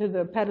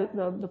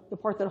the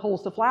part that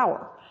holds the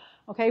flower.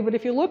 Okay, but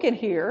if you look in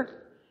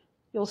here,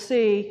 you'll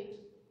see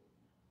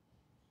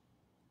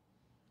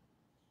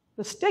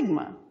the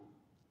stigma,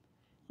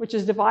 which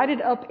is divided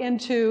up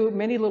into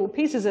many little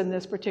pieces in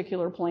this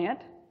particular plant,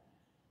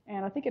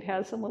 and I think it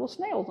has some little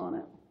snails on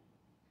it.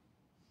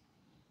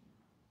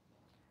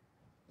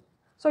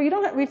 So you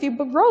don't have, if you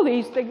grow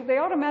these, they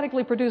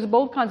automatically produce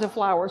both kinds of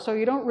flowers, so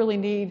you don't really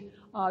need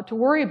to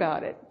worry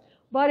about it.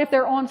 But if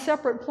they're on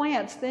separate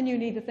plants, then you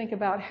need to think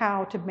about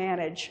how to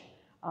manage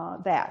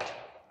that.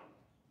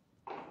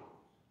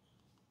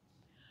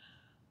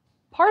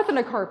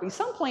 Parthenocarpy.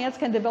 Some plants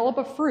can develop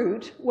a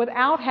fruit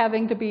without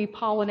having to be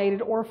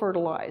pollinated or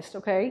fertilized,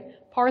 okay?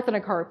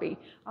 Parthenocarpy.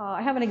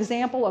 I have an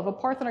example of a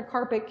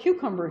parthenocarpic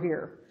cucumber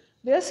here.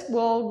 This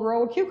will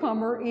grow a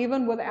cucumber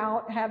even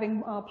without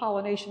having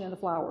pollination in the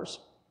flowers.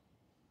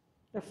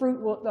 The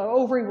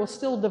ovary will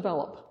still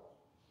develop.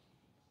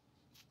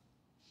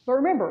 But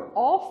remember,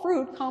 all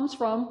fruit comes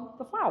from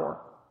the flower.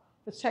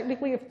 It's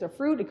technically, if it's a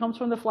fruit, it comes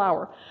from the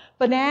flower.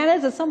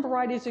 Bananas and some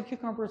varieties of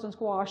cucumbers and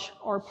squash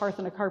are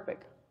parthenocarpic.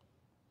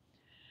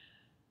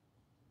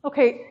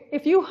 Okay,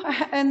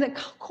 and the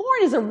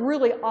corn is a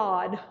really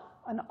odd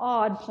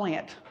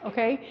plant,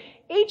 okay?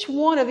 Each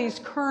one of these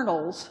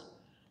kernels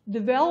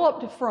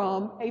developed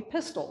from a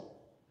pistil.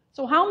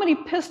 So how many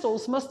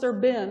pistils must there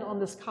have been on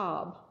this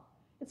cob?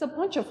 It's a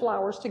bunch of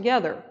flowers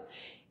together.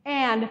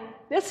 And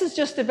this is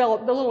just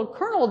developed, the little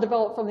kernel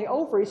developed from the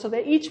ovary, so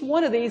that each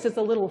one of these is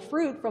a little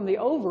fruit from the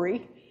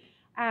ovary.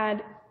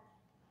 And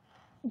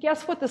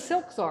guess what the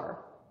silks are?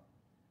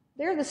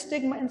 They're the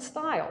stigma and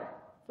style.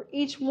 For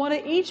each one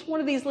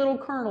of these little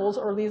kernels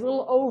or these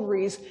little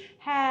ovaries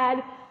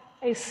had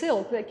a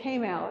silk that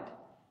came out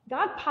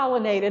got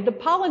pollinated, the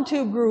pollen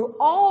tube grew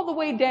all the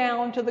way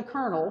down to the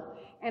kernel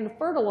and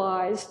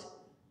fertilized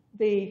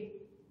the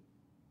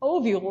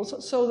ovules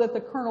so that the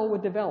kernel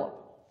would develop.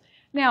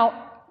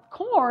 Now,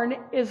 corn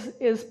is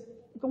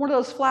one of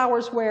those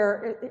flowers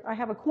where I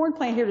have a corn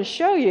plant here to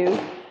show you.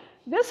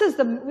 This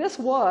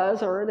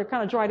was, or they're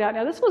kind of dried out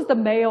now, this was the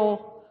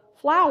male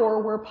flower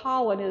where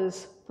pollen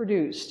is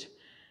produced.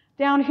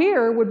 Down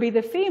here would be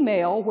the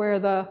female where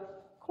the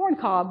corn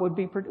cob would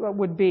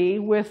be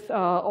with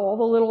all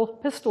the little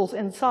pistils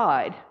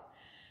inside.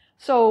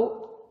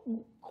 So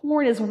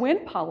corn is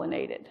wind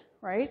pollinated,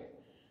 right?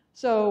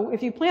 So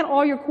if you plant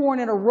all your corn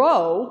in a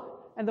row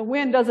and the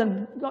wind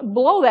doesn't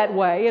blow that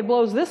way, it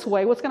blows this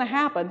way, what's going to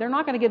happen? They're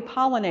not going to get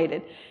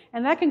pollinated.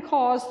 And that can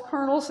cause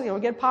kernels,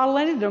 get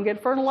pollinated, don't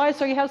get fertilized,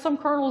 so you have some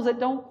kernels that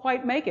don't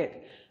quite make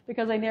it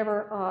because they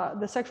never,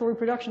 the sexual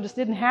reproduction just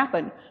didn't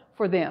happen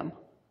for them.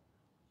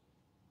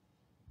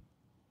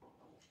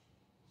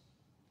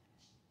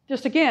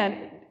 Just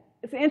again,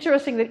 it's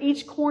interesting that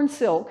each corn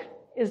silk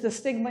is the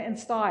stigma in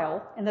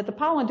style, and that the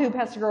pollen tube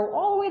has to grow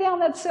all the way down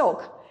that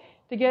silk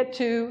to get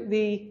to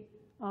the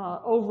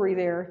ovary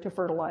there to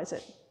fertilize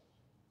it.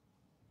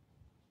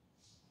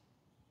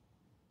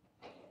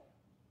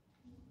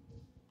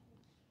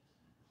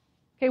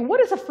 Okay, what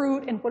is a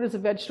fruit and what is a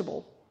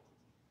vegetable?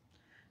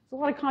 There's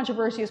a lot of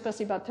controversy,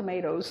 especially about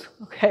tomatoes,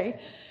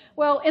 okay?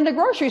 Well, in the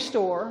grocery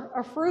store,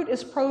 a fruit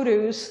is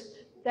produce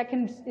that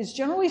is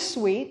generally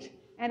sweet,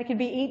 and it can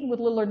be eaten with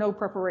little or no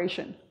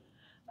preparation.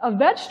 A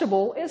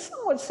vegetable is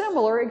somewhat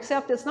similar,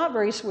 except it's not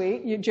very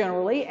sweet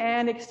generally,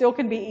 and it still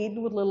can be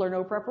eaten with little or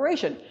no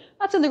preparation.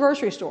 That's in the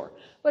grocery store.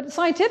 But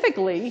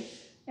scientifically,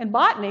 in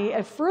botany,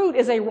 a fruit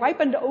is a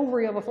ripened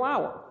ovary of a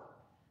flower.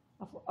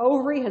 An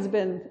ovary has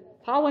been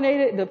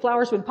pollinated, the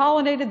flower's been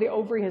pollinated, the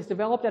ovary has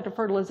developed after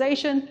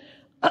fertilization,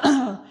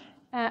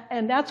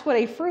 and that's what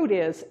a fruit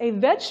is. A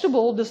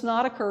vegetable does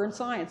not occur in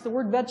science. The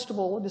word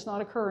vegetable does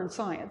not occur in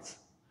science.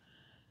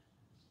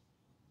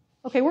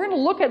 Okay, we're going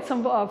to look at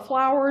some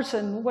flowers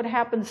and what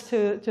happens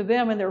to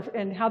them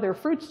and how their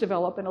fruits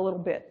develop in a little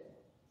bit.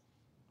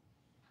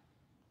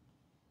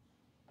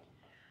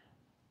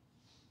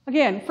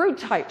 Again, fruit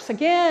types.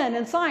 Again,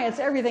 in science,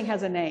 everything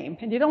has a name,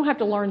 and you don't have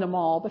to learn them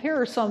all, but here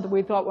are some that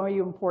we thought were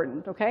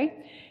important,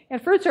 okay?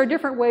 And fruits are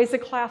different ways to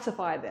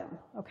classify them,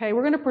 okay?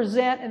 We're going to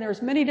present, and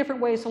there's many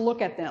different ways to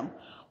look at them.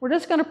 We're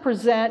just going to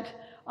present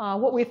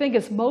what we think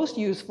is most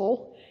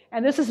useful.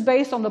 And this is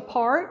based on the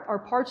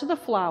parts of the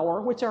flower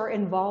which are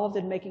involved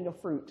in making a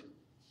fruit.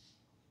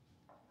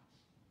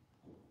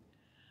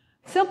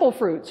 Simple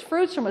fruits,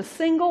 fruits from a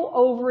single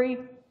ovary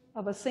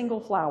of a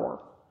single flower.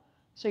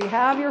 So you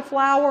have your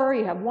flower,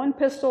 you have one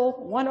pistil,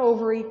 one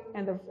ovary,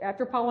 and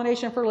after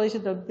pollination and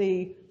fertilization,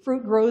 the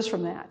fruit grows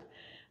from that.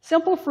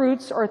 Simple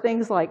fruits are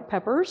things like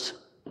peppers,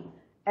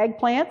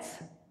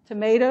 eggplants,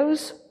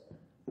 tomatoes,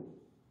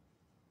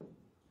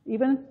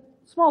 even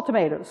small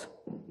tomatoes,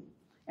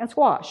 and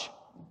squash.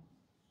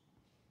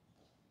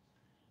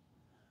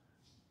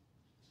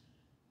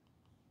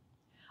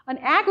 An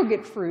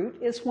aggregate fruit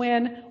is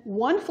when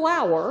one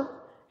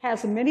flower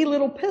has many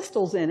little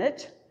pistils in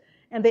it,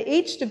 and they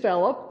each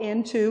develop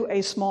into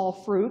a small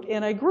fruit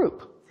in a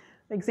group.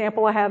 The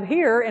example I have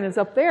here, and is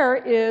up there,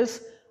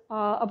 is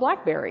a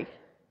blackberry.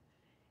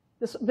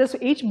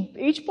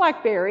 Each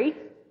blackberry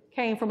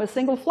came from a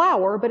single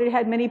flower, but it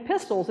had many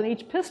pistils, and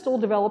each pistil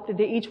developed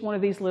into each one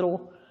of these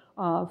little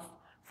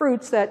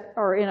fruits that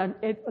are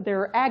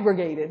they're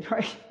aggregated,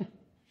 right?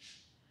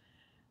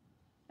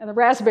 And the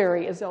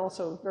raspberry is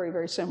also very,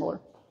 very similar.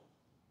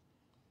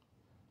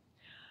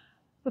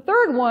 The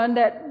third one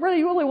that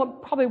really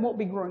probably won't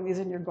be growing these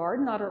in your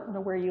garden. I don't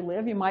know where you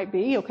live. You might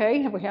be,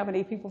 okay? If we have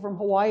any people from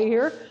Hawaii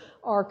here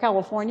or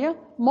California.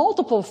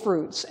 Multiple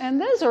fruits.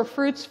 And these are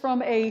fruits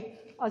from a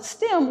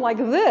stem like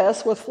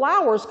this with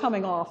flowers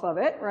coming off of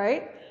it,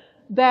 right?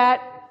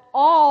 That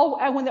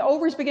and when the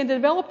ovaries begin to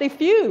develop, they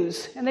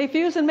fuse. And they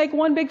fuse and make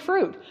one big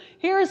fruit.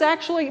 Here is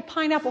actually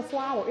pineapple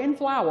flower in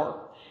flower.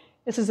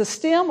 This is a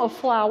stem of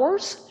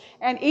flowers,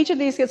 and each of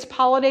these gets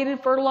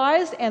pollinated,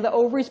 fertilized, and the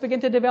ovaries begin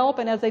to develop,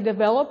 and as they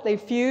develop, they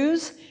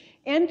fuse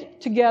in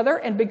together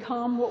and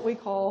become what we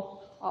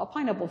call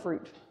pineapple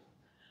fruit.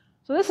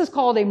 So this is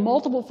called a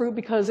multiple fruit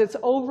because it's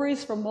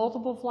ovaries from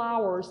multiple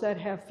flowers that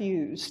have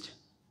fused.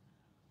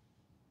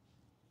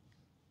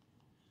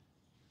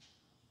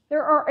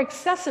 There are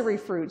accessory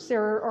fruits.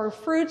 There are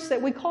fruits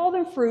that we call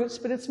them fruits,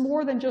 but it's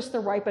more than just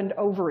the ripened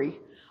ovary.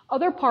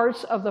 Other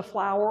parts of the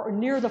flower or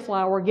near the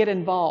flower get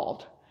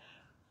involved.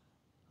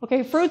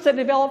 Okay, fruits that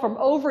develop from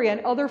ovary and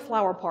other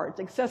flower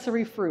parts,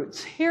 accessory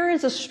fruits. Here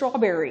is a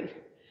strawberry.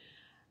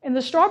 And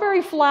the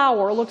strawberry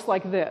flower looks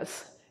like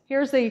this.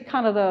 Here's the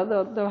kind of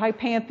the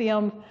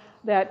hypanthium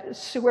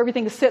that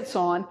everything sits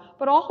on,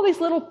 but all these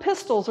little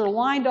pistils are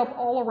lined up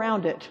all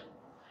around it.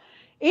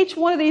 Each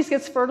one of these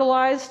gets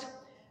fertilized,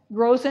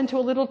 grows into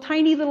a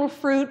tiny little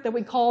fruit that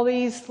we call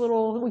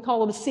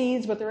them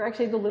seeds, but they're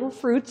actually the little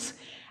fruits.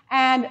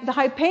 And the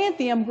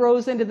hypanthium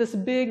grows into this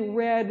big,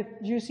 red,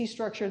 juicy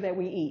structure that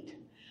we eat.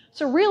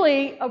 So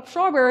really, a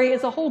strawberry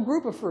is a whole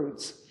group of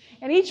fruits.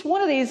 And each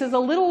one of these is a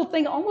little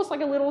thing, almost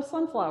like a little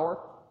sunflower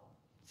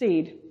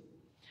seed.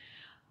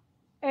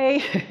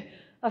 A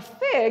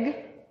fig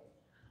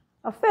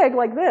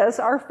like this,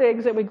 our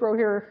figs that we grow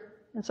here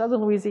in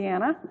southern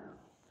Louisiana,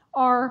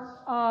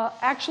 are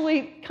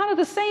actually kind of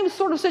the same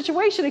sort of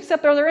situation,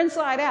 except they're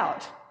inside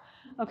out.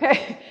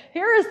 Okay,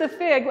 here is the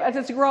fig as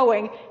it's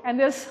growing, and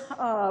this,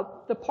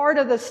 the part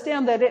of the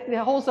stem that it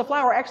holds the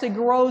flower actually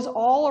grows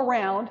all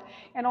around,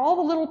 and all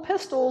the little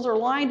pistils are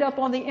lined up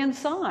on the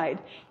inside,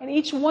 and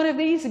each one of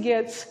these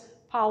gets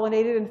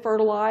pollinated and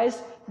fertilized.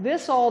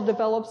 This all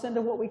develops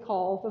into what we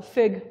call the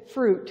fig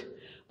fruit.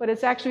 But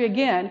it's actually,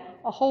 again,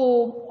 a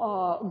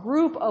whole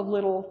group of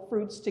little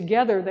fruits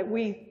together that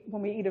when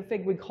we eat a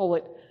fig, we call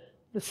it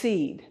the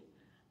seed.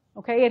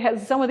 Okay, it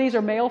has, some of these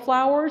are male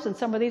flowers and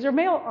some of these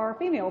are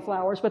female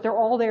flowers, but they're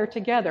all there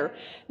together.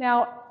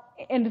 Now,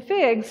 in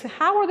figs,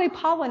 how are they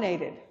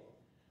pollinated?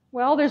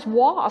 Well, there's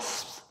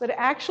wasps that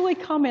actually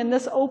come in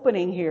this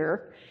opening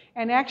here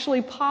and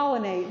actually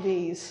pollinate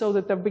these so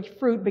that the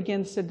fruit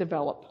begins to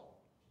develop.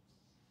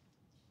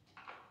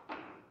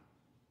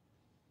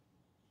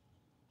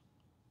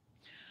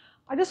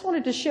 I just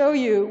wanted to show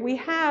you, we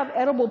have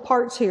edible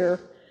parts here.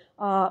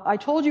 I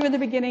told you in the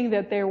beginning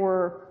that there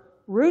were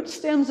roots,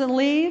 stems, and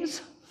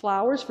leaves,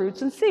 flowers,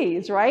 fruits, and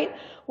seeds, right?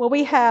 Well,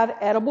 we have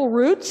edible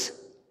roots,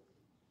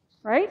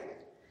 right?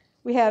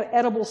 We have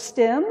edible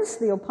stems,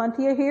 the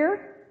opuntia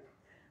here.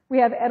 We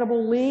have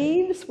edible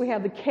leaves. We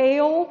have the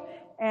kale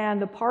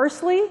and the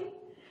parsley.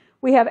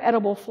 We have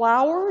edible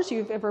flowers.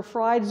 You've ever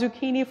fried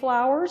zucchini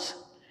flowers.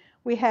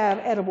 We have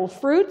edible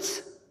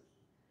fruits.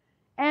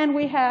 And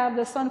we have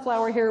the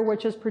sunflower here,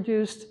 which has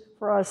produced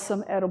for us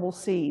some edible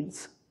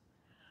seeds.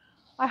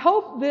 I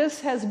hope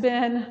this has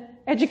been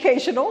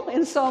educational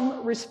in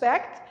some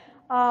respect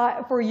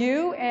for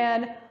you.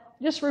 And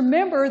just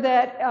remember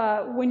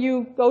that when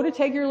you go to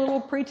take your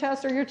little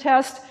pre-test or your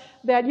test,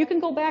 that you can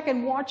go back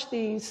and watch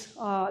this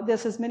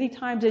as many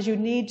times as you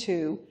need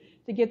to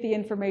get the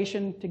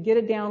information, to get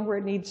it down where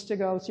it needs to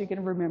go so you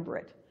can remember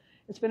it.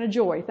 It's been a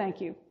joy. Thank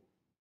you.